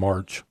up in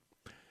March.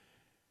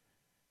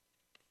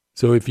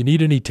 So if you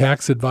need any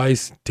tax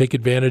advice, take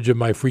advantage of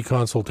my free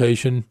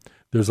consultation.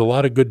 There's a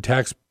lot of good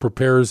tax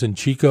preparers in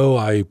Chico.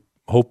 I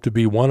hope to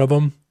be one of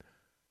them.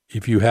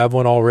 If you have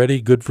one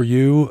already, good for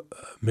you.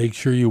 Make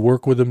sure you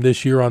work with them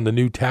this year on the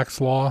new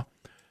tax law.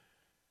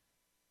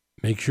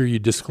 Make sure you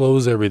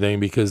disclose everything,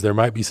 because there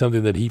might be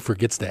something that he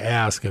forgets to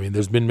ask. I mean,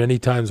 there's been many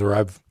times where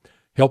I've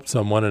helped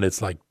someone and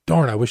it's like,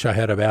 darn, I wish I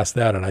had have asked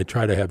that. And I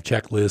try to have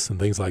checklists and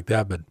things like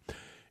that. But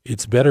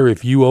it's better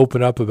if you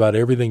open up about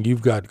everything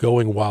you've got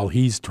going while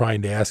he's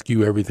trying to ask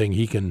you everything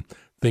he can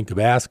think of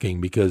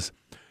asking, because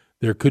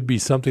there could be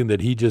something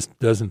that he just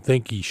doesn't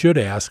think he should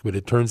ask, but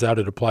it turns out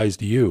it applies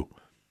to you.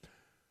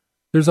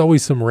 There's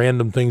always some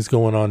random things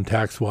going on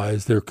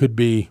tax-wise. There could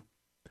be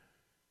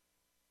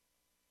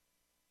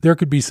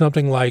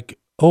something like,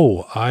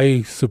 oh,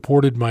 I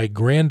supported my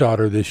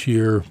granddaughter this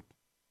year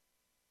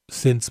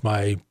since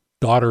my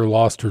daughter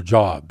lost her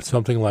job,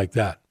 something like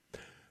that.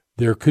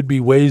 There could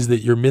be ways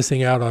that you're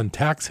missing out on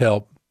tax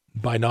help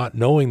by not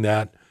knowing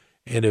that,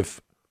 and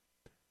if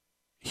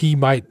he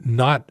might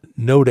not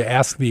know to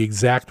ask the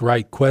exact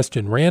right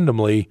question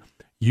randomly,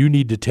 you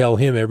need to tell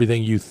him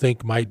everything you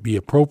think might be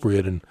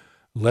appropriate, and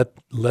let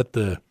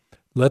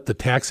the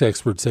tax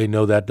expert say,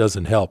 no, that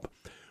doesn't help.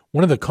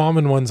 One of the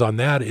common ones on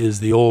that is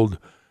the old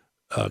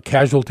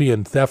casualty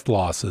and theft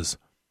losses.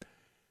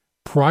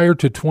 Prior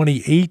to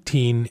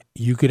 2018,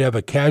 you could have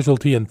a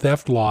casualty and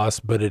theft loss,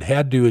 but it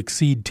had to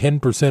exceed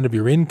 10% of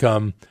your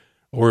income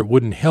or it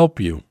wouldn't help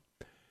you.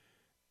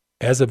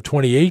 As of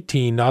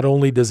 2018, not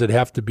only does it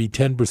have to be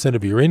 10%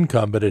 of your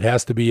income, but it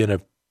has to be in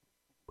a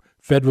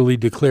federally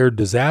declared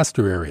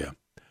disaster area.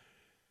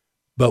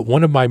 But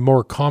one of my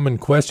more common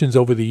questions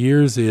over the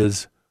years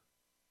is,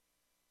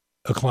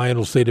 a client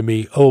will say to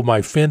me, oh,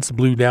 my fence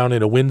blew down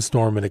in a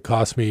windstorm and it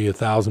cost me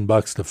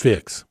 $1,000 to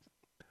fix.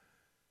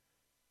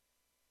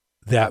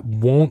 That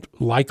won't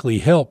likely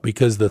help,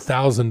 because the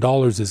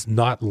 $1,000 is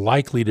not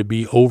likely to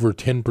be over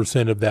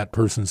 10% of that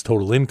person's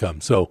total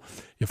income. So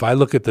if I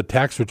look at the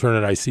tax return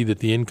and I see that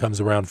the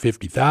income's around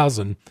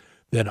 $50,000,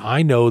 then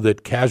I know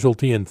that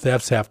casualty and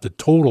thefts have to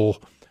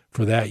total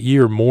for that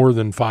year more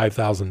than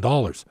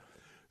 $5,000.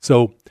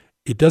 So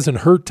it doesn't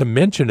hurt to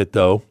mention it,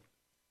 though,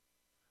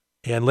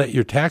 and let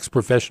your tax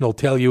professional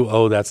tell you,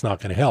 oh, that's not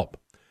going to help.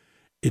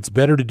 It's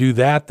better to do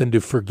that than to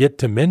forget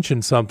to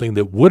mention something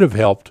that would have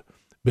helped,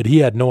 but he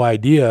had no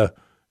idea,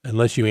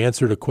 unless you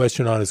answered a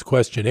question on his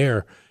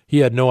questionnaire, he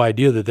had no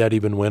idea that that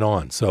even went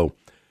on. So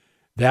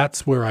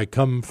that's where I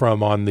come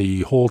from on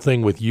the whole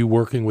thing with you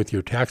working with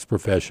your tax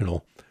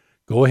professional.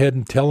 Go ahead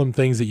and tell him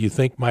things that you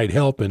think might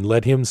help and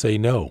let him say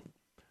no.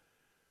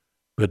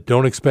 But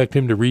don't expect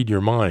him to read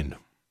your mind.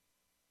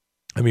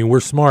 I mean,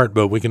 we're smart,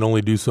 but we can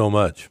only do so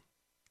much.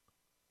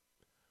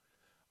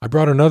 I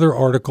brought another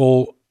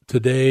article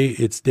today.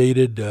 It's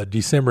dated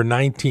December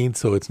 19th,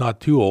 so it's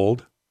not too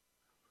old.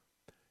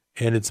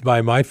 And it's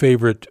by my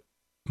favorite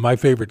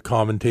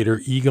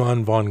commentator,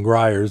 Egon von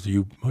Greyerz.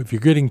 If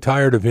you're getting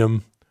tired of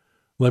him,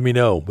 let me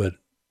know. But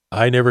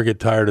I never get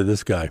tired of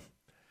this guy.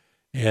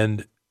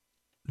 And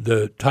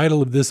the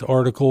title of this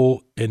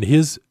article, and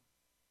his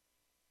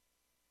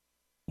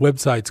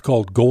website's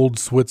called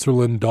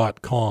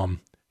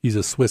goldswitzerland.com. He's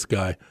a Swiss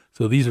guy,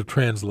 so these are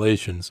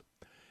translations.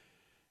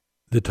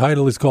 The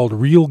title is called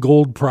Real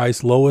Gold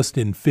Price Lowest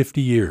in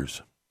 50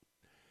 Years.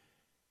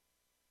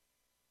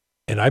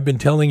 And I've been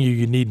telling you,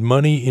 you need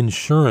money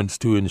insurance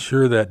to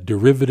ensure that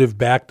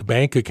derivative-backed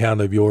bank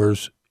account of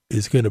yours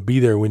is going to be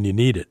there when you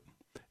need it.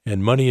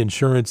 And money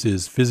insurance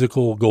is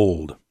physical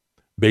gold,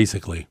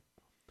 basically.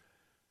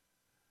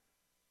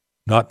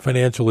 Not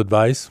financial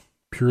advice,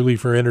 purely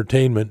for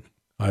entertainment.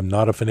 I'm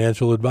not a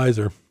financial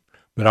advisor,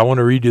 but I want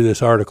to read you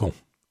this article.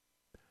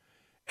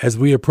 As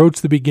we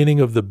approach the beginning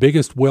of the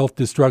biggest wealth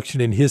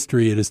destruction in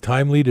history, it is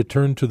timely to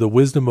turn to the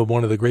wisdom of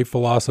one of the great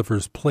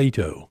philosophers,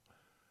 Plato,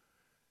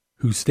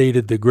 who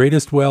stated, the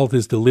greatest wealth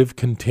is to live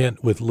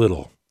content with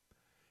little.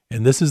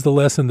 And this is the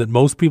lesson that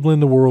most people in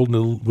the world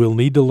will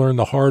need to learn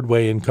the hard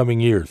way in coming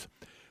years.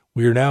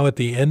 We are now at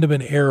the end of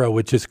an era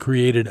which has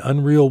created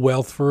unreal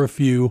wealth for a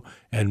few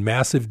and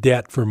massive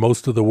debt for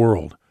most of the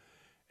world.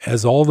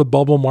 As all the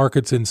bubble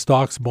markets in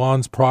stocks,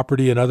 bonds,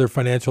 property, and other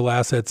financial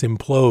assets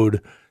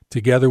implode,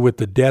 together with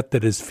the debt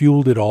that has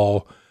fueled it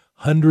all,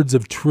 hundreds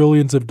of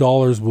trillions of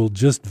dollars will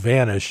just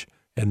vanish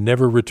and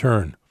never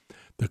return.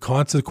 The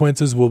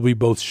consequences will be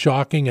both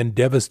shocking and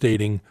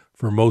devastating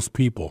for most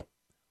people.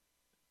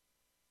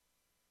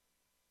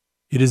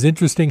 It is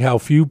interesting how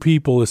few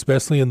people,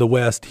 especially in the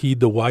West,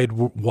 heed the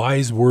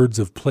wise words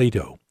of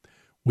Plato.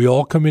 We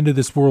all come into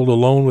this world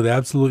alone with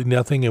absolutely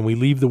nothing, and we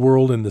leave the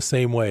world in the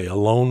same way,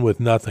 alone with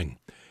nothing.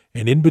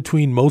 And in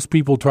between, most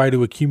people try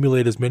to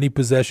accumulate as many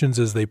possessions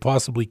as they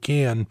possibly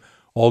can,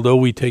 although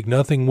we take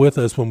nothing with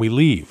us when we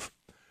leave.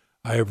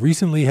 I have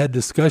recently had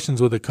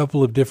discussions with a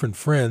couple of different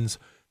friends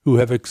who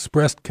have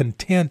expressed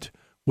content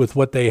with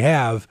what they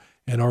have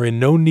and are in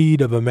no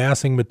need of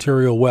amassing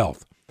material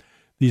wealth.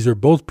 These are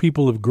both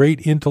people of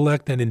great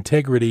intellect and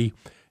integrity,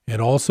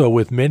 and also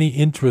with many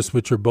interests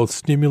which are both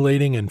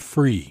stimulating and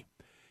free.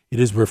 It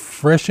is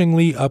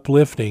refreshingly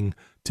uplifting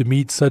to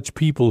meet such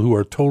people who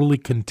are totally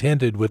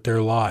contented with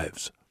their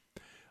lives.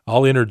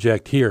 I'll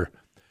interject here.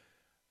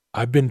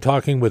 I've been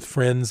talking with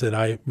friends, and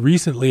I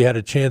recently had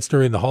a chance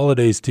during the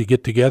holidays to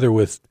get together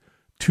with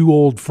two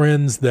old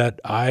friends that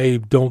I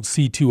don't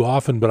see too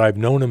often, but I've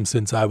known them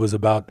since I was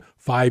about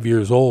 5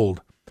 years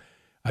old.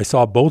 I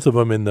saw both of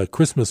them in the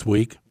Christmas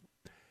week.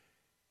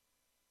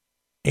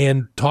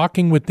 And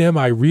talking with them,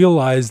 I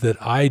realized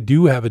that I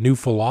do have a new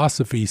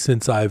philosophy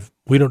since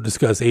we don't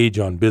discuss age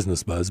on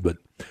Business Buzz, but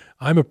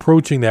I'm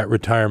approaching that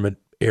retirement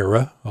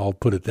era, I'll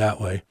put it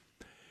that way.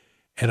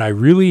 And I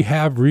really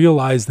have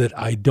realized that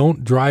I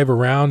don't drive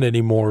around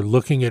anymore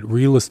looking at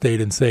real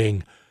estate and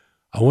saying,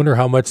 I wonder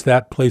how much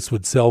that place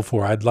would sell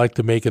for. I'd like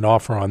to make an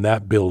offer on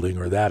that building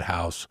or that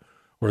house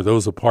or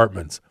those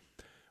apartments.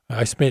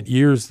 I spent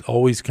years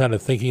always kind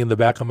of thinking in the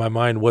back of my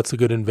mind, what's a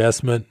good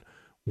investment?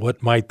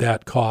 What might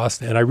that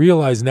cost? And I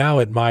realize now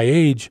at my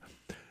age,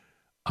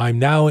 I'm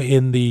now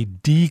in the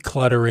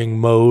decluttering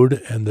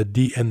mode and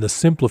the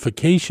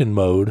simplification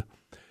mode.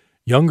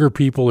 Younger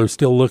people are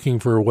still looking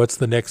for what's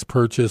the next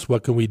purchase,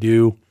 what can we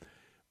do?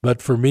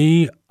 But for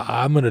me,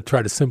 I'm going to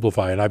try to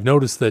simplify. And I've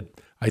noticed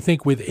that I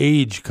think with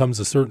age comes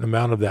a certain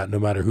amount of that, no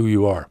matter who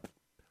you are.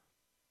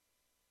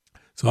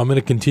 So I'm going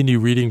to continue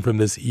reading from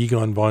this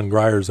Egon von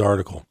Greyer's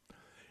article.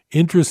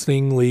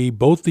 Interestingly,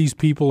 both these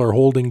people are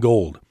holding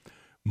gold.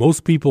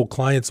 Most people,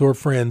 clients or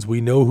friends we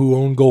know who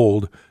own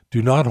gold,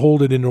 do not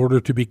hold it in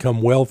order to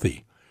become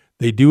wealthy.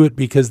 They do it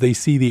because they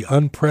see the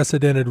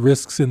unprecedented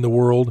risks in the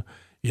world,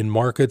 in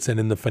markets, and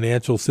in the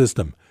financial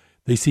system.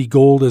 They see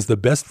gold as the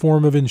best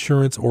form of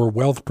insurance or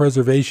wealth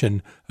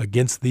preservation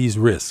against these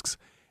risks.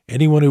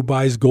 Anyone who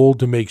buys gold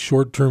to make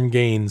short-term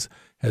gains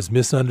has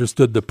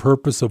misunderstood the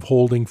purpose of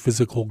holding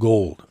physical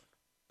gold.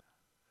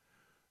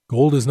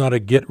 Gold is not a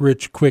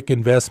get-rich-quick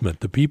investment.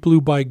 The people who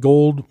buy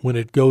gold when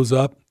it goes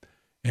up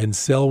and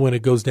sell when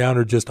it goes down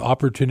are just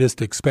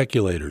opportunistic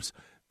speculators.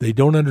 They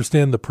don't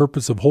understand the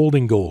purpose of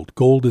holding gold.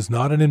 Gold is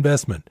not an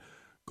investment.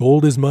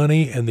 Gold is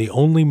money, and the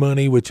only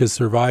money which has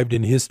survived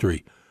in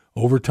history.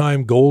 Over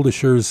time, gold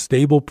assures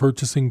stable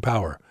purchasing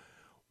power.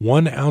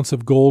 1 ounce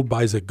of gold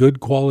buys a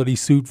good quality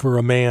suit for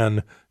a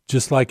man,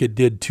 just like it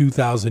did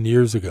 2,000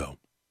 years ago.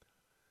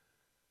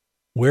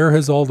 Where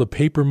has all the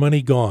paper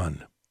money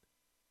gone?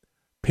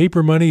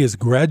 Paper money is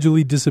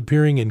gradually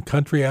disappearing in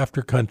country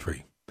after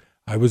country.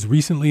 I was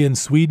recently in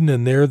Sweden,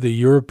 and there the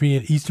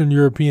Eastern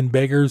European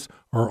beggars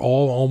are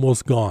all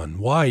almost gone.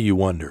 Why, you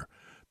wonder?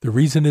 The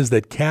reason is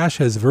that cash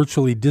has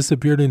virtually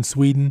disappeared in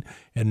Sweden,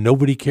 and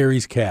nobody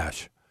carries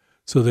cash.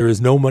 So there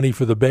is no money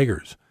for the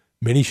beggars.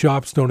 Many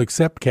shops don't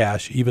accept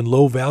cash. Even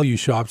low-value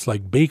shops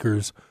like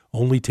bakers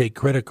only take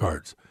credit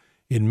cards.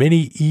 In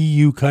many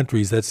EU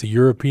countries, that's the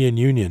European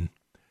Union,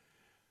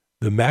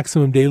 the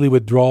maximum daily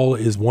withdrawal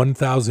is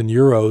 1,000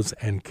 euros,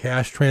 and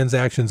cash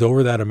transactions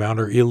over that amount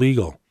are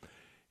illegal.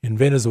 In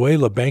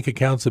Venezuela, bank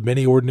accounts of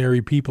many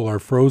ordinary people are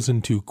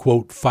frozen to,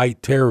 quote,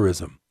 fight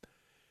terrorism.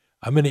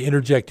 I'm going to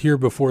interject here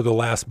before the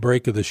last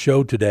break of the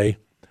show today.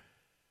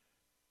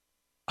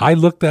 I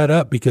looked that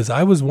up because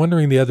I was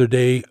wondering the other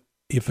day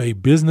if a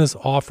business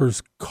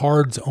offers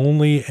cards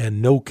only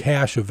and no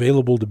cash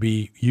available to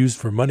be used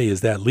for money,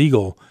 is that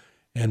legal?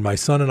 And my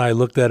son and I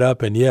looked that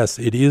up, and yes,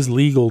 it is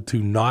legal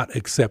to not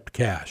accept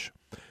cash.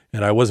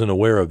 And I wasn't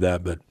aware of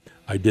that, but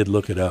I did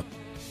look it up.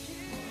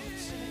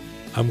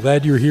 I'm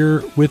glad you're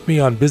here with me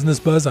on Business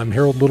Buzz. I'm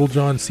Harold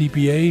Littlejohn,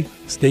 CPA.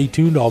 Stay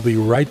tuned. I'll be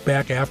right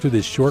back after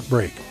this short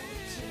break.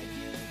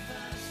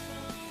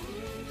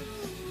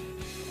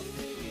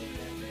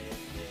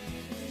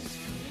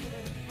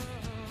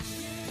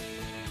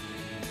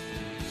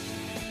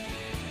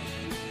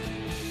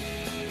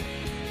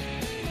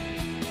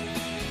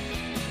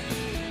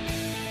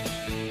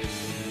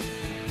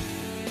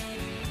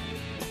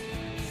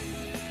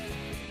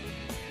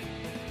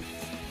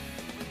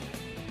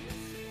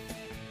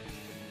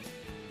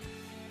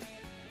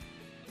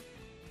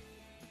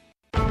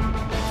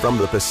 From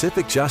the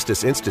Pacific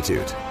Justice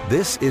Institute,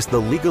 this is The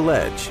Legal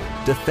Edge,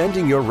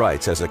 defending your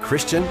rights as a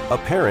Christian, a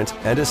parent,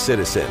 and a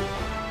citizen.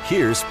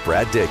 Here's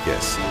Brad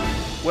Dacus.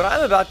 What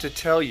I'm about to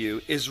tell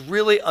you is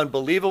really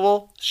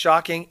unbelievable,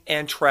 shocking,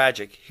 and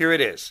tragic. Here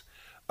it is.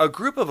 A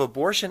group of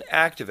abortion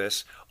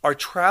activists are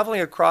traveling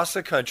across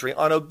the country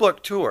on a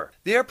book tour.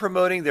 They are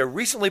promoting their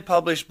recently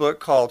published book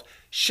called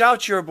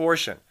Shout Your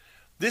Abortion.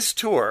 This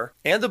tour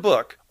and the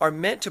book are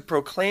meant to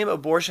proclaim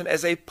abortion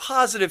as a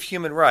positive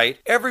human right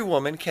every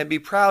woman can be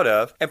proud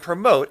of and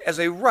promote as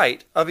a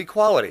right of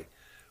equality.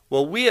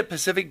 Well, we at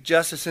Pacific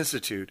Justice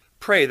Institute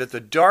pray that the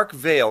dark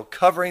veil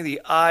covering the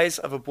eyes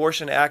of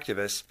abortion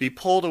activists be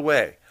pulled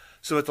away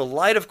so that the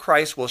light of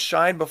Christ will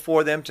shine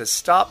before them to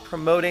stop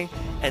promoting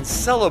and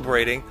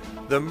celebrating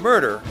the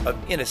murder of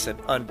innocent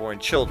unborn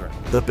children.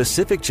 The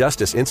Pacific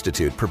Justice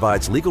Institute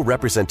provides legal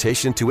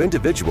representation to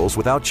individuals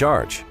without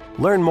charge.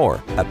 Learn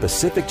more at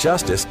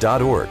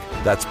pacificjustice.org.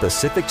 That's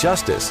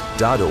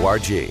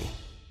pacificjustice.org.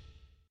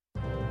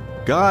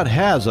 God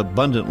has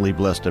abundantly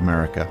blessed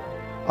America.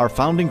 Our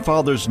founding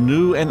fathers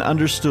knew and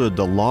understood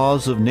the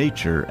laws of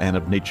nature and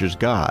of nature's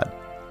God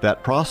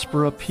that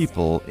prosper a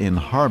people in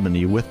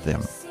harmony with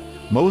them.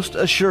 Most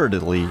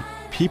assuredly,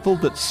 people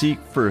that seek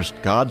first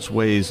God's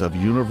ways of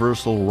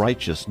universal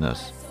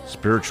righteousness,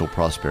 spiritual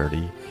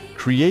prosperity,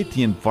 create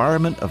the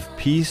environment of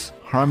peace,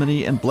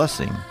 harmony, and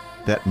blessing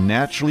that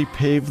naturally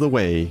pave the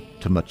way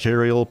to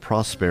material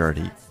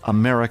prosperity.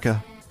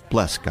 America,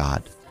 bless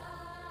God.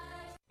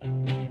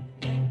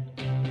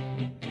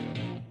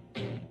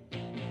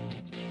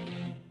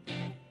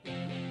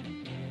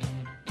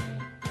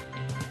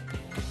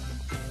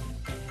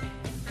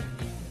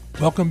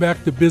 Welcome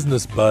back to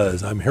Business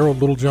Buzz. I'm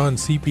Harold Littlejohn,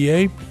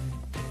 CPA.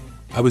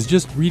 I was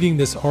just reading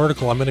this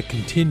article. I'm going to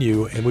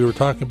continue, and we were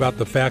talking about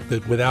the fact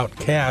that without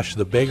cash,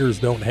 the beggars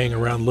don't hang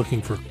around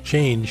looking for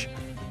change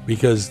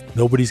because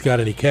nobody's got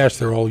any cash.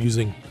 They're all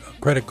using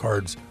credit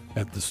cards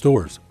at the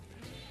stores.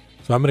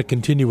 So I'm going to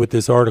continue with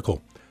this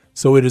article.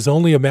 So it is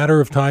only a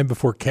matter of time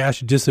before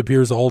cash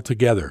disappears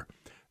altogether.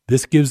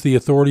 This gives the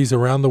authorities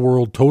around the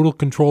world total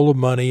control of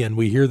money, and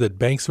we hear that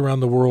banks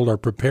around the world are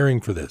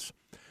preparing for this.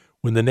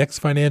 When the next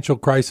financial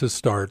crisis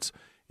starts,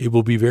 it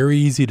will be very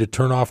easy to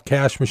turn off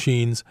cash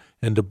machines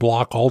and to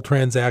block all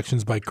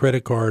transactions by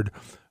credit card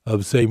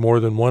of, say, more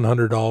than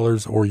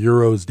 $100 or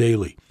euros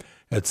daily.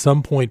 At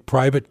some point,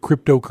 private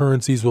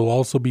cryptocurrencies will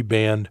also be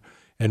banned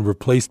and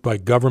replaced by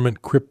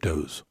government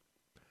cryptos.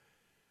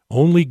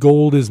 Only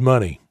gold is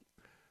money.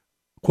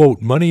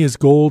 Quote, money is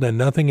gold and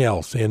nothing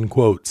else, end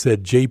quote,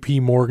 said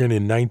J.P. Morgan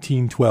in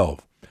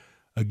 1912.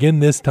 Again,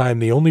 this time,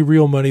 the only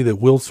real money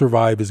that will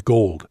survive is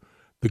gold.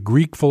 The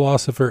Greek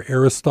philosopher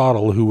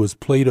Aristotle, who was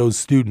Plato's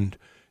student,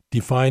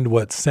 defined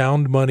what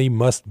sound money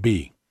must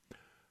be: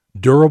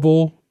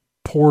 durable,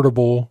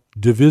 portable,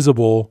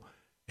 divisible,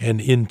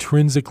 and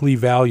intrinsically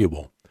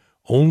valuable.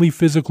 Only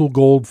physical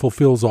gold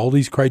fulfills all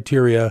these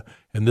criteria,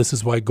 and this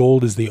is why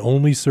gold is the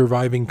only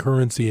surviving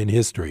currency in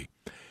history.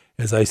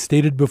 As I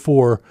stated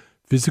before,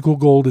 physical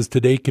gold is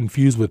today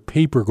confused with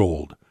paper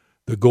gold.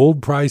 The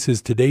gold price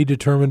is today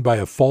determined by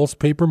a false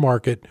paper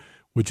market,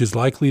 which is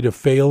likely to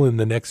fail in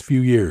the next few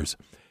years.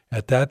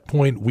 At that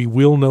point, we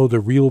will know the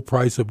real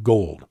price of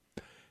gold.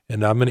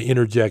 And I'm going to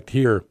interject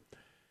here.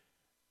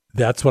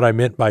 That's what I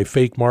meant by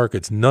fake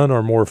markets. None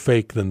are more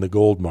fake than the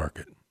gold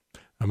market.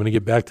 I'm going to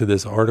get back to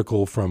this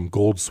article from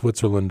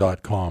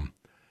goldswitzerland.com.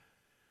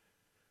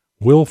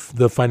 Will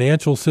the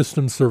financial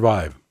system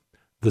survive?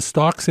 The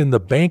stocks in the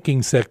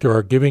banking sector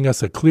are giving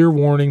us a clear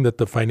warning that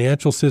the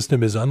financial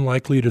system is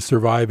unlikely to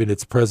survive in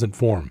its present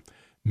form.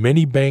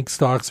 Many bank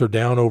stocks are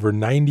down over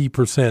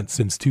 90%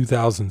 since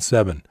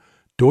 2007.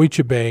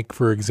 Deutsche Bank,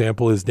 for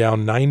example, is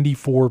down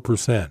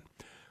 94%.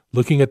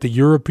 Looking at the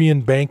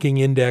European Banking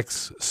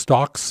Index,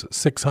 Stocks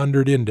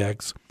 600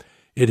 Index,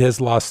 it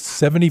has lost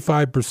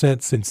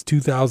 75% since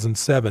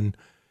 2007,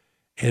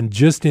 and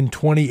just in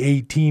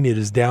 2018 it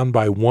is down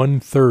by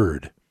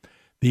 1/3.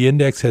 The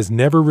index has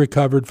never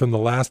recovered from the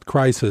last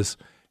crisis,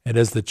 and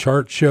as the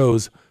chart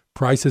shows,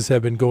 prices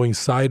have been going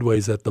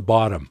sideways at the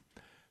bottom.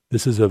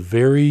 This is a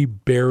very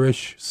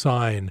bearish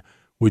sign,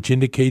 which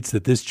indicates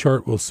that this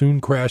chart will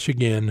soon crash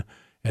again,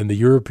 and the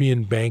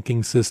European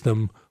banking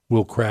system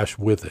will crash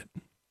with it.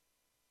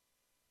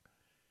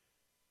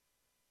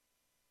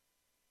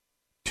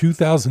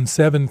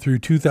 2007 through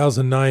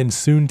 2009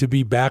 soon to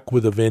be back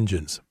with a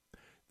vengeance.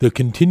 The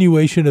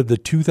continuation of the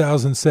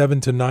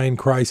 2007-9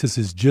 crisis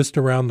is just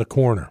around the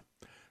corner.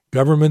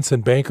 Governments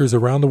and bankers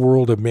around the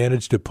world have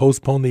managed to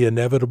postpone the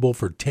inevitable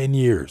for 10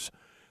 years.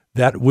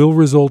 That will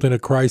result in a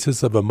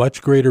crisis of a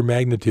much greater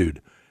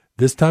magnitude.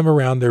 This time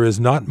around, there is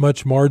not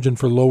much margin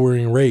for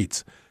lowering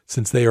rates,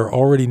 since they are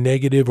already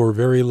negative or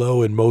very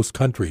low in most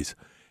countries,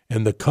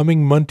 and the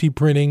coming money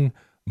printing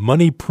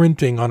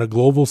on a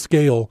global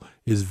scale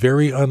is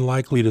very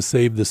unlikely to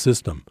save the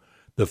system.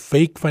 The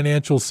fake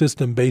financial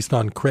system based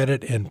on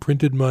credit and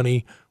printed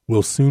money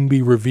will soon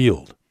be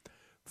revealed.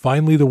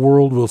 Finally, the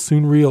world will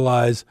soon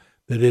realize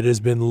that it has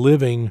been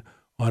living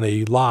on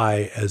a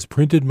lie, as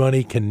printed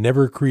money can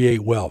never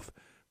create wealth.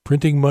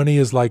 Printing money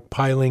is like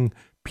piling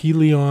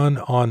Pelion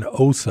on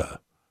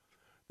Ossa.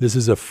 This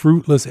is a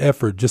fruitless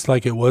effort, just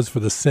like it was for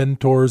the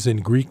centaurs in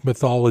Greek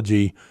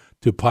mythology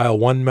to pile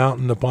one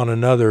mountain upon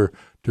another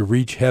to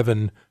reach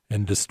heaven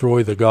and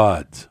destroy the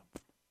gods.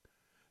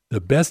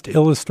 The best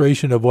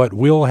illustration of what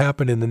will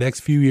happen in the next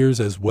few years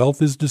as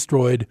wealth is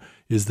destroyed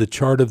is the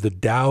chart of the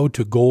Dow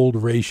to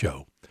gold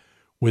ratio.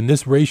 When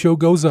this ratio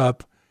goes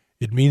up,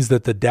 it means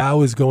that the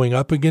Dow is going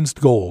up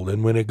against gold,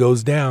 and when it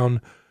goes down,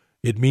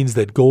 it means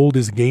that gold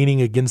is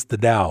gaining against the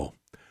Dow.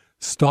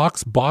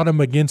 Stocks bottom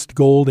against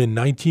gold in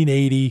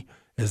 1980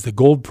 as the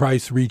gold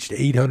price reached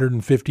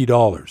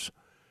 $850.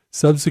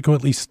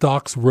 Subsequently,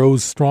 stocks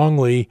rose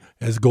strongly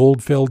as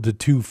gold fell to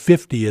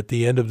 $250 at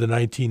the end of the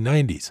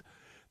 1990s.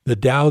 The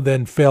Dow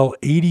then fell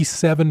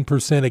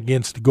 87%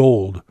 against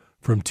gold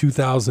from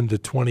 2000 to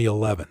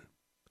 2011.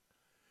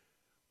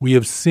 We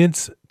have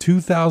since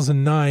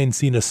 2009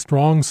 seen a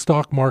strong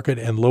stock market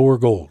and lower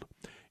gold.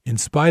 In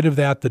spite of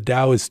that, the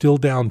Dow is still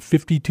down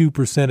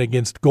 52%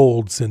 against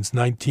gold since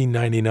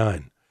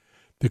 1999.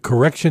 The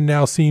correction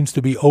now seems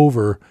to be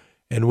over,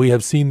 and we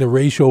have seen the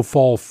ratio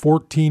fall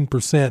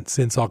 14%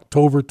 since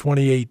October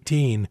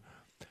 2018,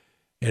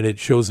 and it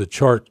shows a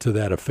chart to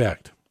that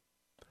effect.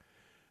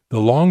 The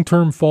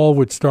long-term fall,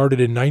 which started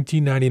in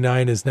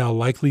 1999, is now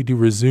likely to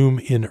resume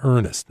in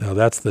earnest. Now,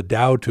 that's the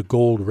Dow to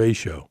gold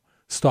ratio,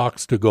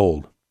 stocks to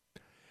gold.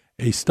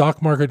 A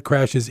stock market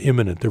crash is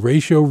imminent. The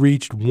ratio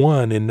reached 1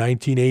 in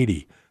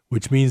 1980,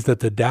 which means that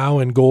the Dow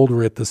and gold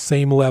were at the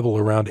same level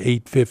around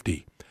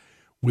 850.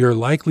 We are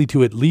likely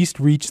to at least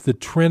reach the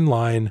trend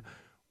line,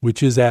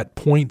 which is at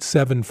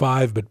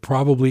 0.75, but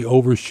probably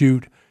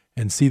overshoot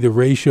and see the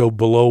ratio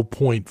below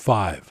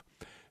 0.5.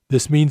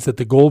 This means that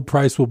the gold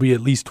price will be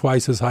at least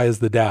twice as high as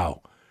the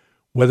Dow.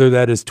 Whether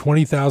that is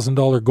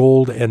 $20,000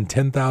 gold and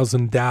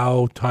 10,000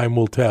 Dow, time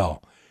will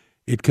tell.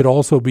 It could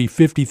also be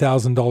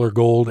 $50,000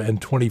 gold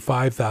and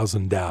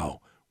 25,000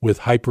 Dow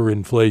with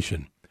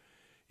hyperinflation.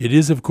 It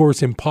is, of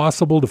course,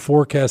 impossible to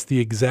forecast the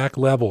exact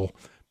level,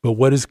 but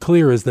what is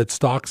clear is that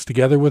stocks,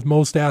 together with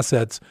most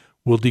assets,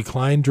 will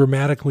decline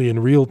dramatically in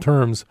real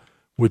terms,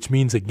 which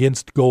means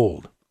against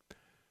gold.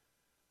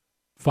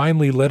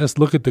 Finally, let us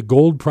look at the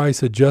gold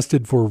price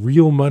adjusted for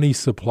real money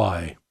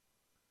supply,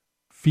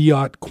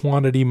 fiat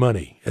quantity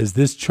money. As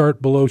this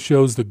chart below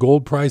shows, the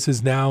gold price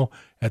is now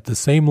at the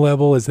same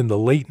level as in the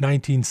late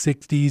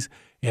 1960s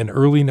and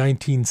early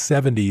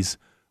 1970s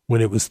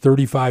when it was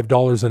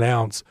 $35 an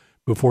ounce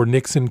before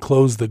Nixon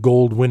closed the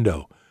gold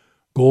window.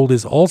 Gold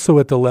is also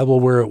at the level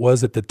where it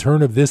was at the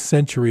turn of this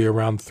century,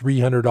 around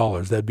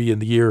 $300. That'd be in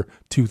the year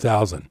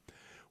 2000.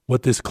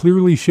 What this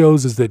clearly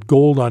shows is that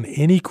gold on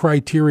any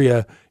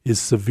criteria is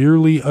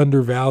severely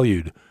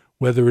undervalued,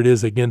 whether it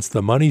is against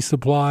the money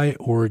supply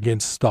or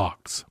against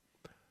stocks.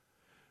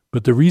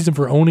 But the reason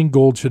for owning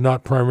gold should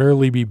not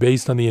primarily be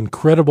based on the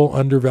incredible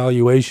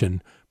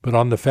undervaluation, but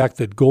on the fact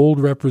that gold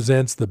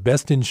represents the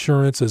best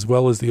insurance as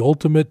well as the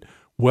ultimate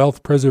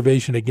wealth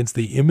preservation against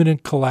the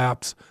imminent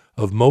collapse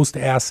of most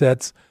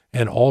assets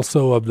and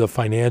also of the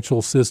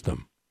financial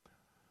system.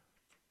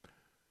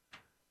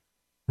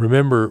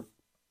 Remember,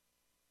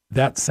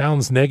 that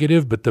sounds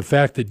negative, but the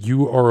fact that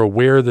you are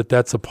aware that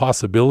that's a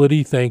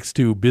possibility, thanks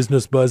to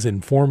Business Buzz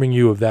informing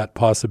you of that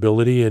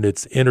possibility and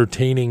its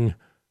entertaining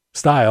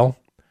style,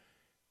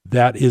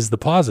 that is the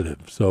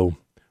positive. So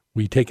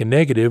we take a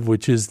negative,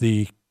 which is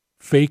the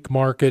fake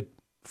market,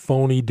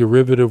 phony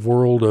derivative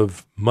world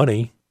of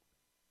money,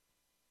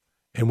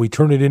 and we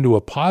turn it into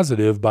a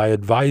positive by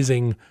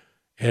advising,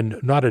 and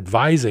not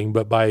advising,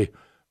 but by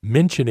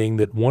mentioning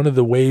that one of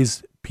the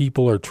ways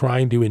people are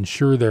trying to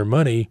insure their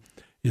money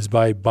is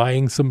by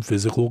buying some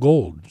physical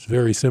gold. It's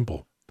very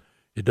simple.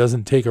 It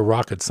doesn't take a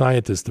rocket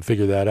scientist to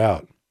figure that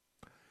out.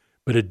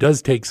 But it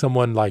does take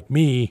someone like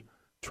me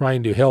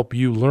trying to help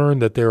you learn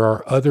that there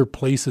are other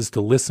places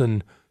to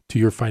listen to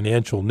your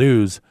financial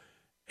news,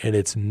 and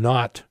it's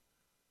not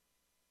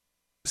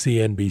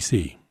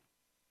CNBC.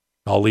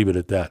 I'll leave it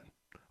at that.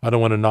 I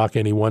don't want to knock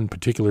any one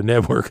particular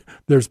network.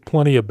 There's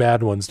plenty of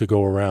bad ones to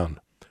go around.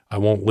 I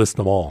won't list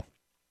them all.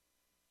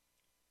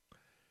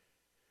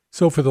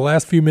 So for the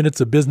last few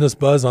minutes of Business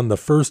Buzz on the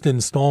first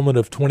installment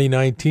of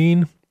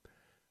 2019,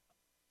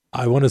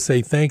 I want to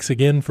say thanks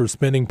again for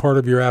spending part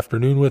of your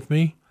afternoon with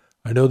me.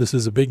 I know this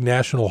is a big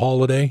national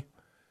holiday.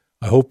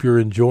 I hope you're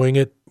enjoying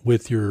it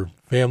with your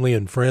family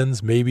and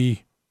friends,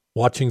 maybe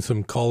watching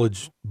some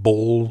college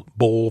bowl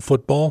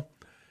football.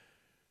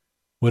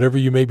 Whatever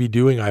you may be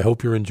doing, I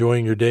hope you're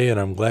enjoying your day, and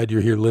I'm glad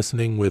you're here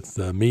listening with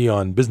me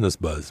on Business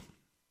Buzz.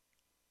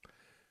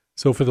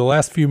 So for the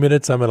last few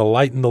minutes, I'm going to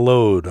lighten the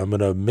load. I'm going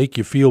to make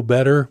you feel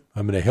better.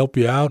 I'm going to help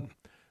you out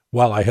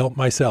while I help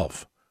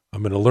myself.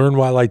 I'm going to learn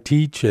while I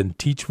teach and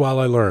teach while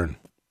I learn.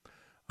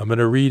 I'm going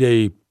to read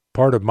a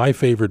part of my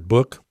favorite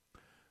book.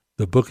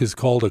 The book is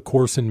called A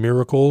Course in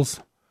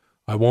Miracles.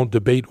 I won't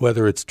debate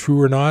whether it's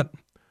true or not,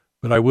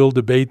 but I will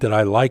debate that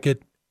I like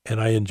it and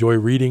I enjoy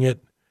reading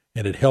it,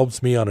 and it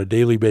helps me on a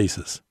daily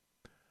basis.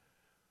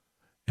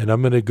 And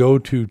I'm going to go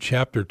to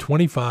chapter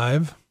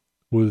 25.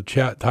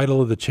 The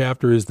title of the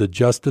chapter is The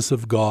Justice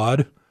of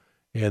God,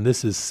 and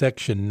this is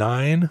section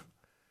 9,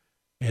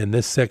 and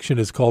this section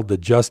is called The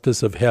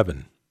Justice of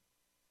Heaven.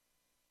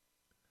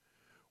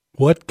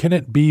 What can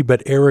it be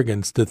but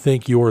arrogance to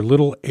think your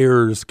little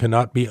errors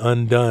cannot be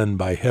undone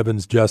by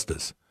heaven's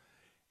justice?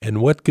 And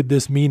what could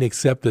this mean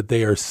except that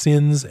they are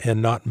sins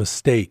and not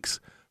mistakes,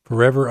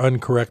 forever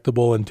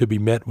uncorrectable and to be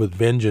met with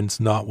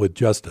vengeance, not with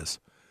justice?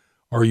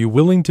 Are you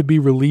willing to be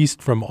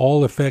released from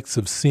all effects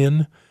of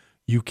sin?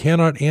 You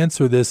cannot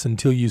answer this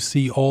until you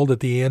see all that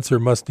the answer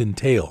must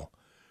entail.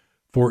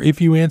 For if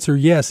you answer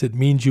yes, it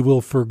means you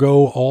will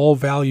forego all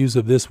values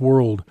of this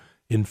world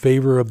in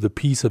favor of the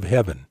peace of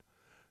heaven.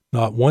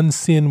 Not one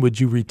sin would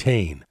you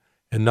retain,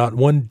 and not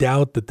one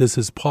doubt that this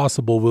is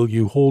possible will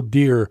you hold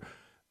dear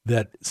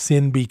that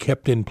sin be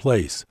kept in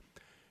place.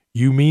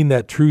 You mean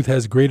that truth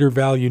has greater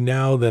value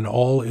now than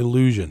all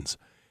illusions,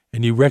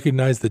 and you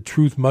recognize that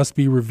truth must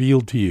be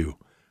revealed to you,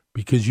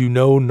 because you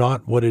know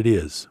not what it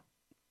is.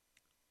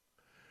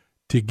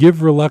 To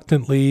give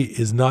reluctantly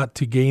is not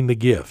to gain the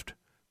gift,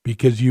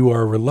 because you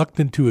are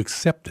reluctant to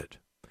accept it.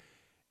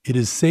 It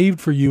is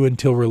saved for you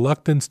until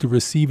reluctance to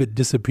receive it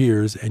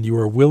disappears and you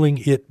are willing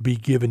it be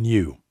given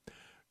you.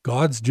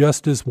 God's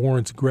justice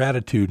warrants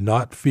gratitude,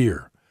 not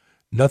fear.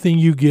 Nothing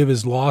you give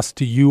is lost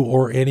to you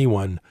or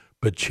anyone,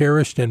 but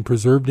cherished and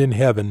preserved in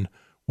heaven,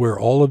 where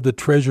all of the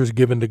treasures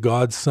given to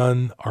God's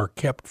Son are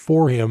kept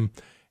for him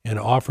and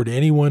offered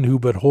anyone who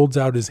but holds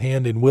out his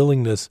hand in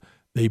willingness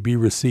they be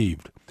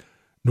received.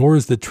 Nor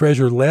is the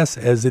treasure less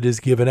as it is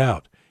given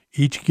out.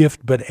 Each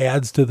gift but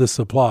adds to the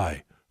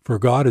supply, for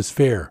God is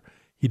fair.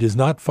 He does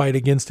not fight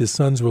against his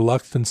Son's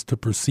reluctance to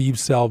perceive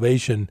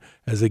salvation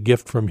as a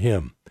gift from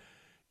him.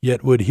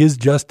 Yet would his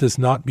justice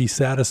not be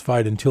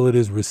satisfied until it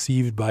is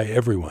received by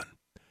everyone.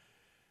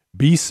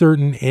 Be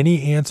certain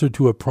any answer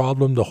to a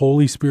problem the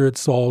Holy Spirit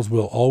solves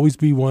will always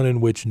be one in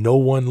which no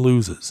one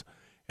loses,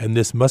 and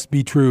this must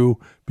be true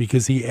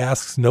because he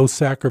asks no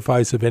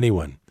sacrifice of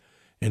anyone.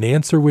 An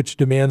answer which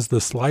demands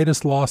the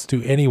slightest loss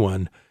to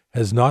anyone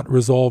has not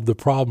resolved the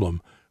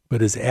problem,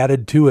 but has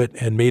added to it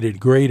and made it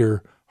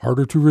greater,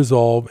 harder to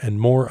resolve,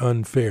 and more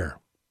unfair.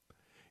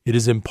 It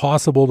is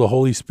impossible the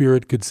Holy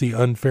Spirit could see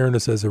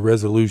unfairness as a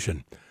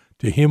resolution.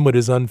 To him what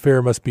is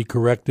unfair must be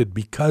corrected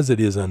because it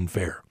is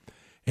unfair.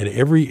 And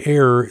every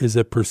error is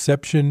a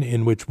perception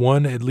in which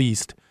one, at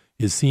least,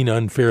 is seen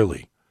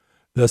unfairly.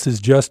 Thus is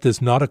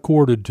justice not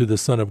accorded to the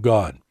Son of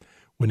God.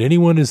 When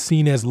anyone is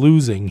seen as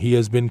losing, he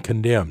has been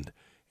condemned,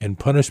 and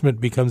punishment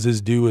becomes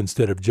his due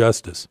instead of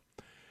justice.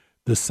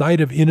 The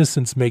sight of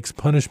innocence makes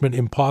punishment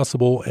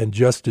impossible and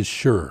justice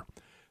sure.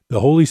 The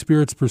Holy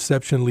Spirit's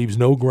perception leaves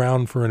no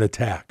ground for an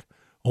attack.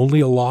 Only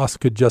a loss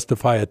could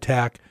justify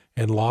attack,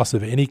 and loss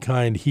of any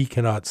kind he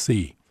cannot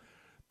see.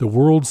 The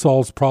world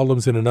solves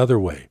problems in another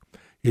way.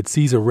 It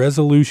sees a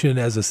resolution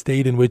as a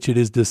state in which it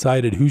is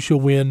decided who shall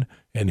win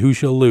and who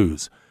shall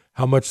lose,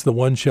 how much the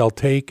one shall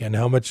take and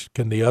how much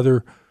can the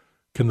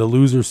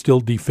loser still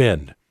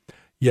defend.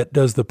 Yet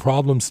does the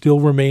problem still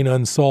remain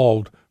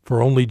unsolved,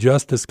 for only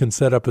justice can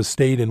set up a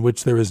state in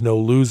which there is no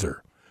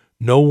loser,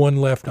 no one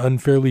left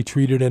unfairly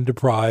treated and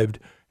deprived,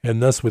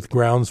 and thus with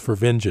grounds for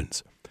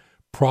vengeance.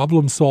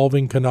 Problem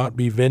solving cannot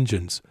be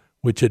vengeance,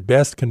 which at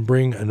best can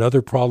bring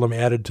another problem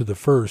added to the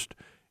first,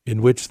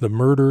 in which the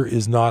murder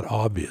is not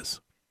obvious.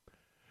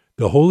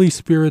 The Holy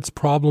Spirit's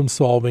problem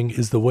solving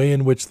is the way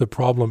in which the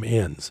problem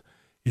ends.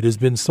 It has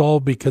been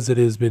solved because it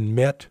has been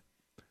met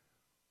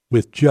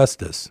with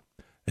justice.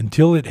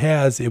 Until it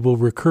has, it will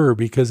recur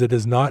because it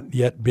has not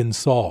yet been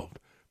solved.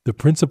 The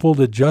principle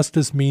that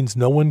justice means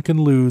no one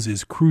can lose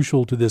is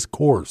crucial to this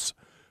course,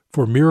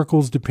 for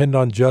miracles depend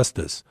on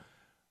justice,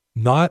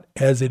 not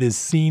as it is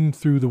seen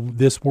through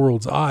this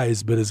world's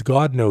eyes, but as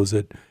God knows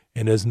it,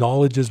 and as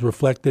knowledge is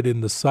reflected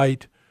in the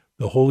sight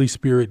the Holy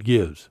Spirit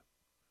gives.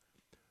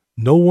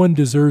 No one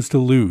deserves to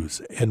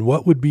lose, and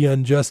what would be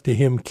unjust to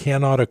him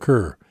cannot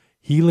occur.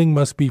 Healing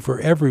must be for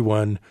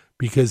everyone,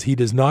 because he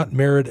does not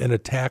merit an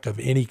attack of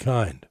any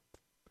kind.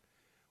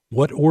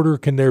 What order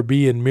can there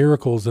be in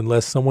miracles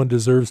unless someone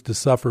deserves to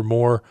suffer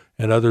more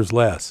and others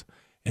less?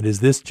 And is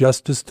this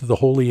justice to the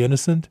wholly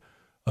innocent?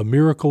 A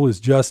miracle is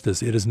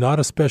justice. It is not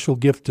a special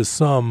gift to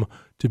some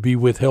to be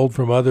withheld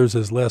from others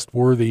as less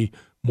worthy,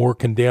 more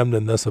condemned,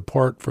 and thus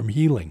apart from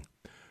healing.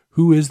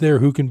 Who is there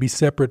who can be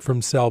separate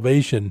from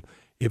salvation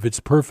if its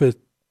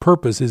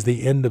purpose is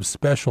the end of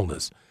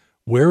specialness?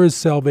 Where is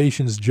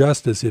salvation's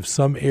justice if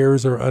some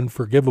errors are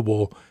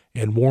unforgivable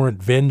and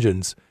warrant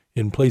vengeance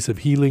in place of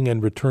healing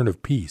and return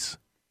of peace?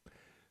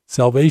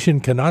 Salvation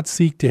cannot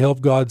seek to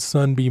help God's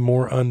Son be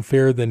more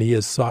unfair than he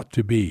has sought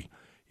to be.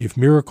 If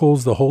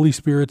miracles, the Holy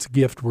Spirit's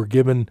gift, were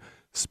given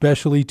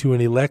specially to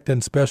an elect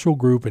and special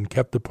group and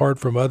kept apart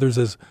from others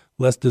as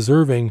less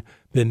deserving,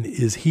 then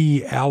is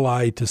he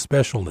allied to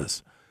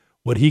specialness.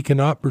 What he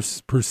cannot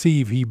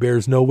perceive, he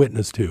bears no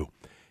witness to.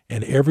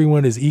 And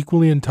everyone is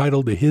equally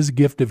entitled to his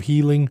gift of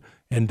healing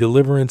and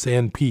deliverance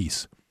and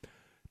peace.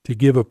 To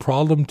give a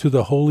problem to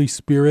the Holy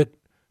Spirit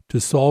to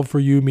solve for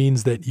you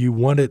means that you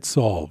want it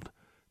solved.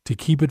 To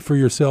keep it for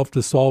yourself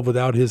to solve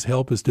without his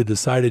help is to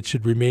decide it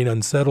should remain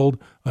unsettled,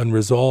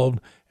 unresolved,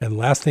 and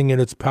lasting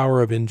in its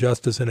power of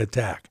injustice and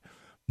attack.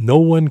 No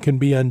one can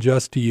be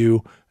unjust to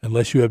you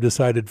unless you have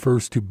decided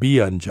first to be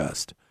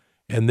unjust,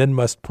 and then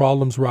must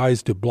problems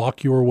rise to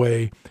block your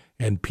way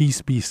and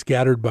peace be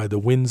scattered by the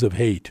winds of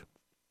hate.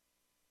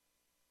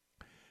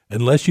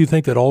 Unless you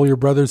think that all your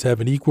brothers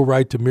have an equal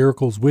right to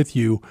miracles with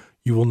you,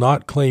 you will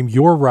not claim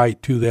your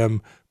right to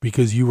them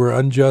because you were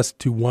unjust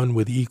to one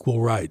with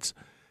equal rights.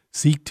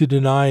 Seek to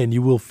deny and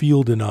you will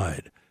feel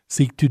denied.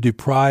 Seek to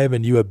deprive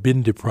and you have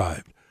been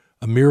deprived.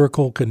 A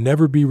miracle can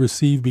never be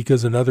received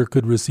because another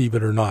could receive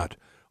it or not.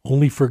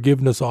 Only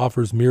forgiveness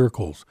offers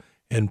miracles,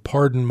 and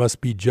pardon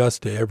must be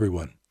just to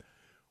everyone.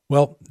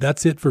 Well,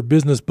 that's it for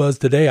Business Buzz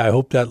today. I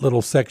hope that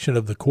little section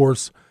of the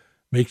course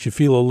makes you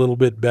feel a little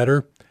bit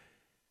better.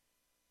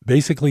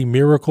 Basically,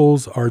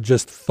 miracles are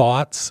just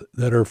thoughts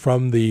that are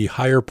from the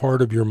higher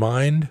part of your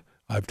mind.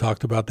 I've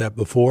talked about that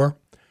before.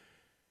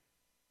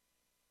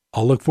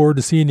 I'll look forward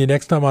to seeing you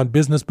next time on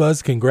Business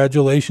Buzz.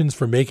 Congratulations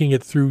for making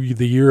it through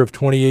the year of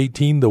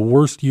 2018, the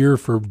worst year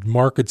for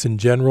markets in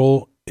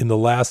general in the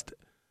last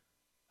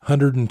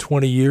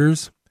 120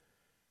 years.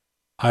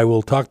 I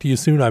will talk to you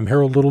soon. I'm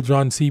Harold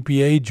Littlejohn,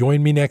 CPA.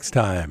 Join me next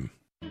time.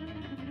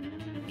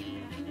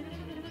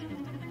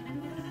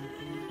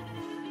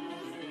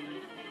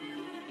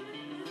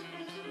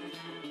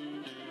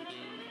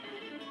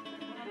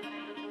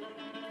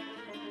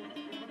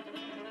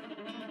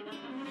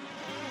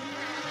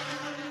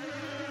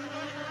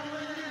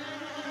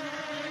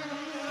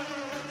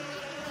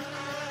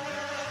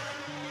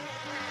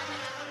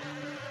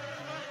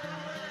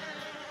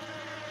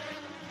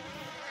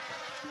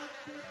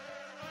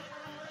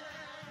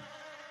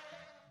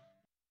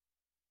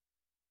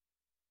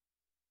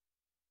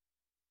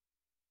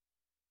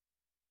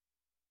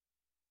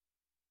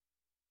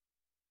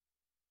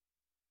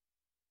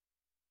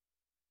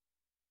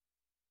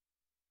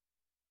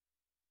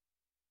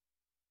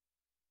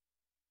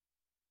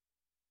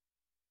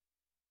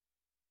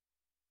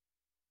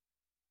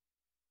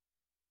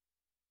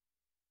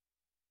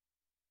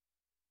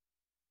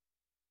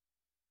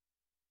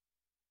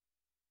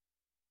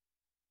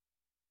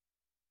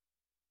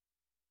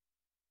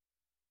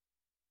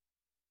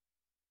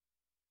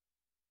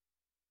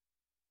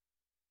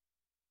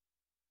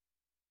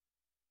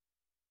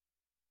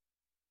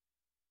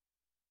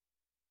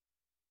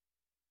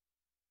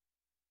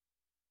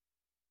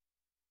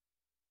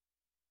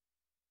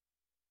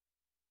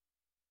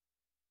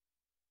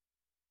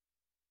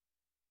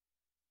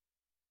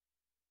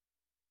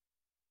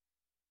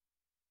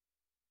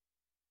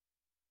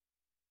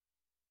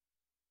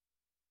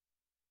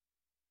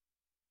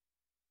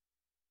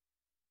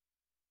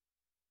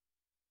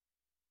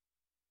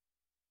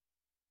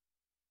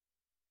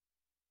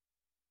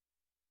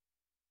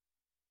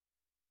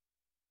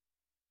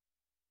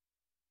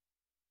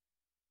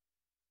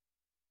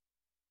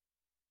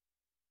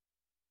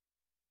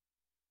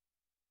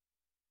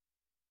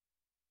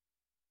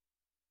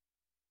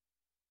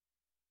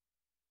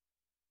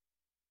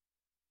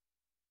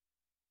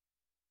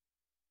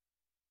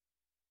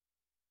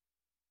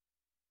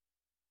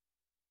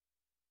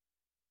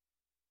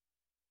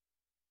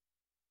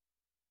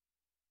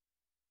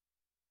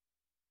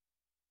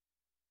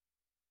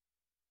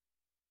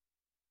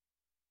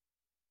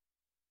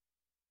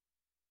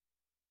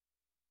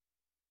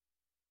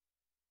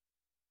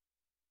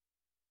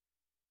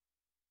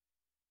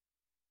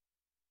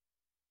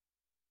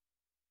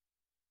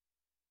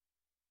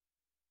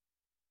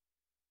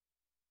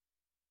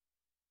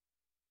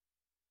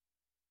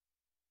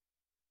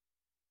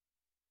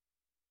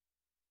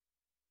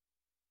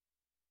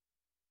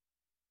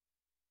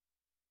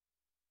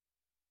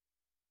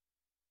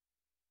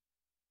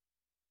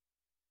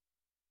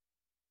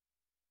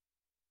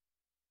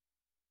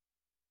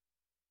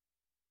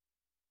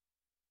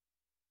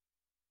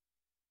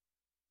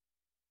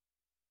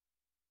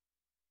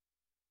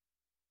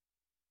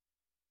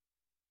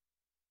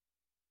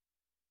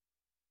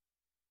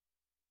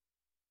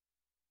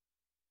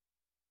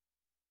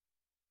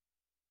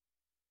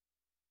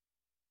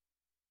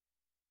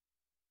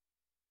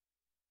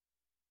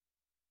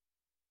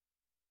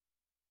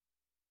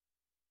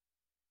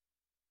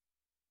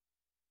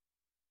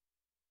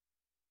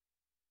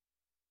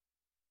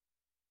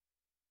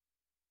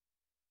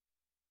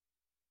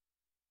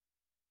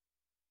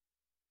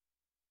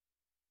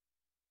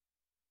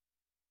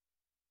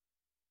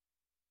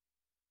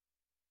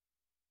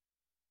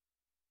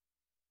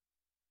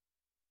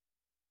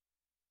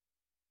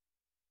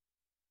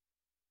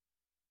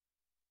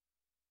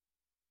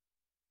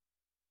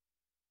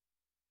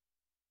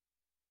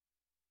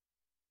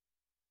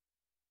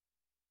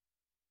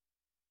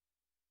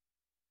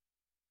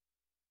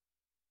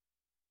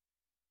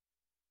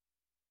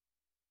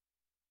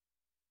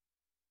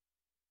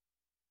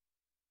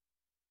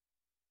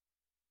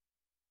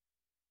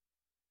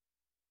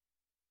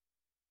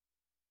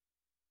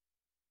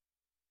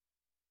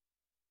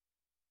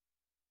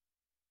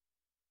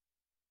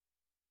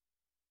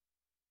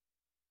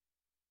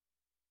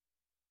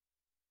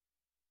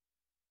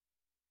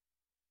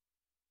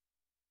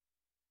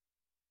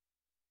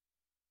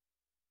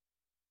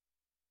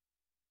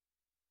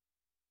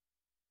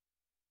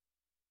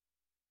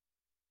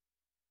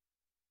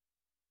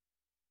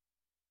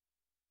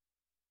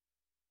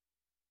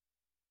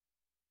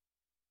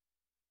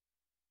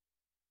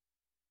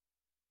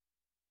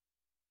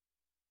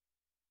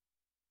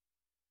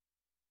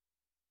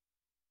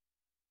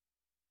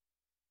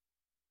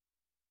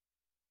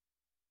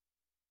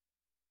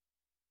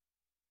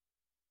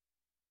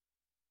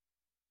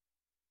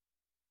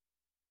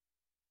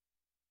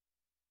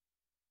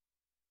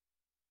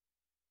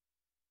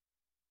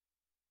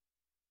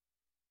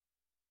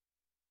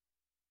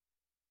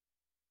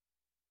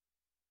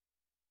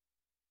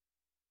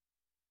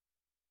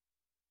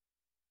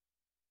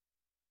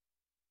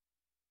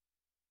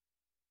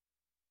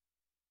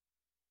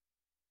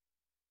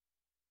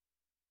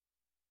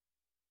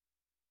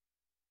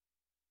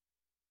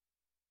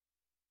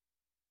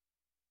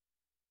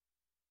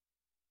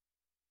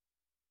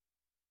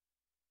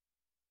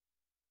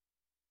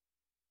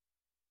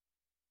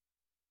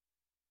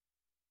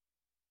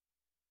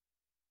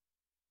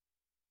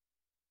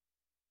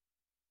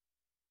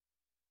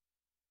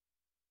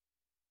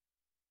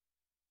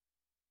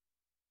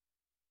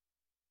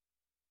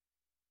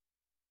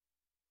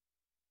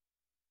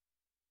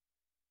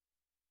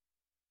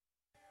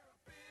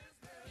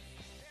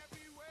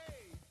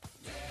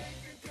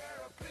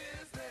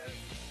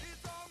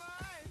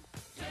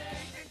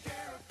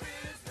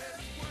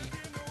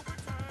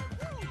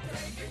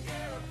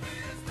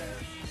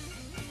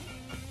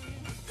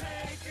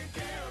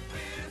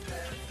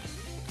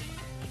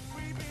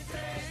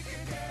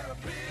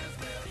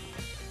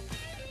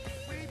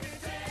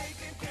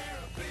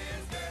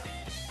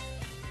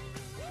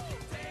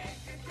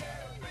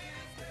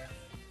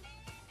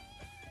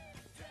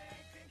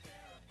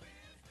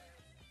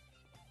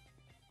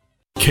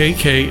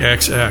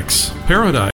 KKXX, Paradise.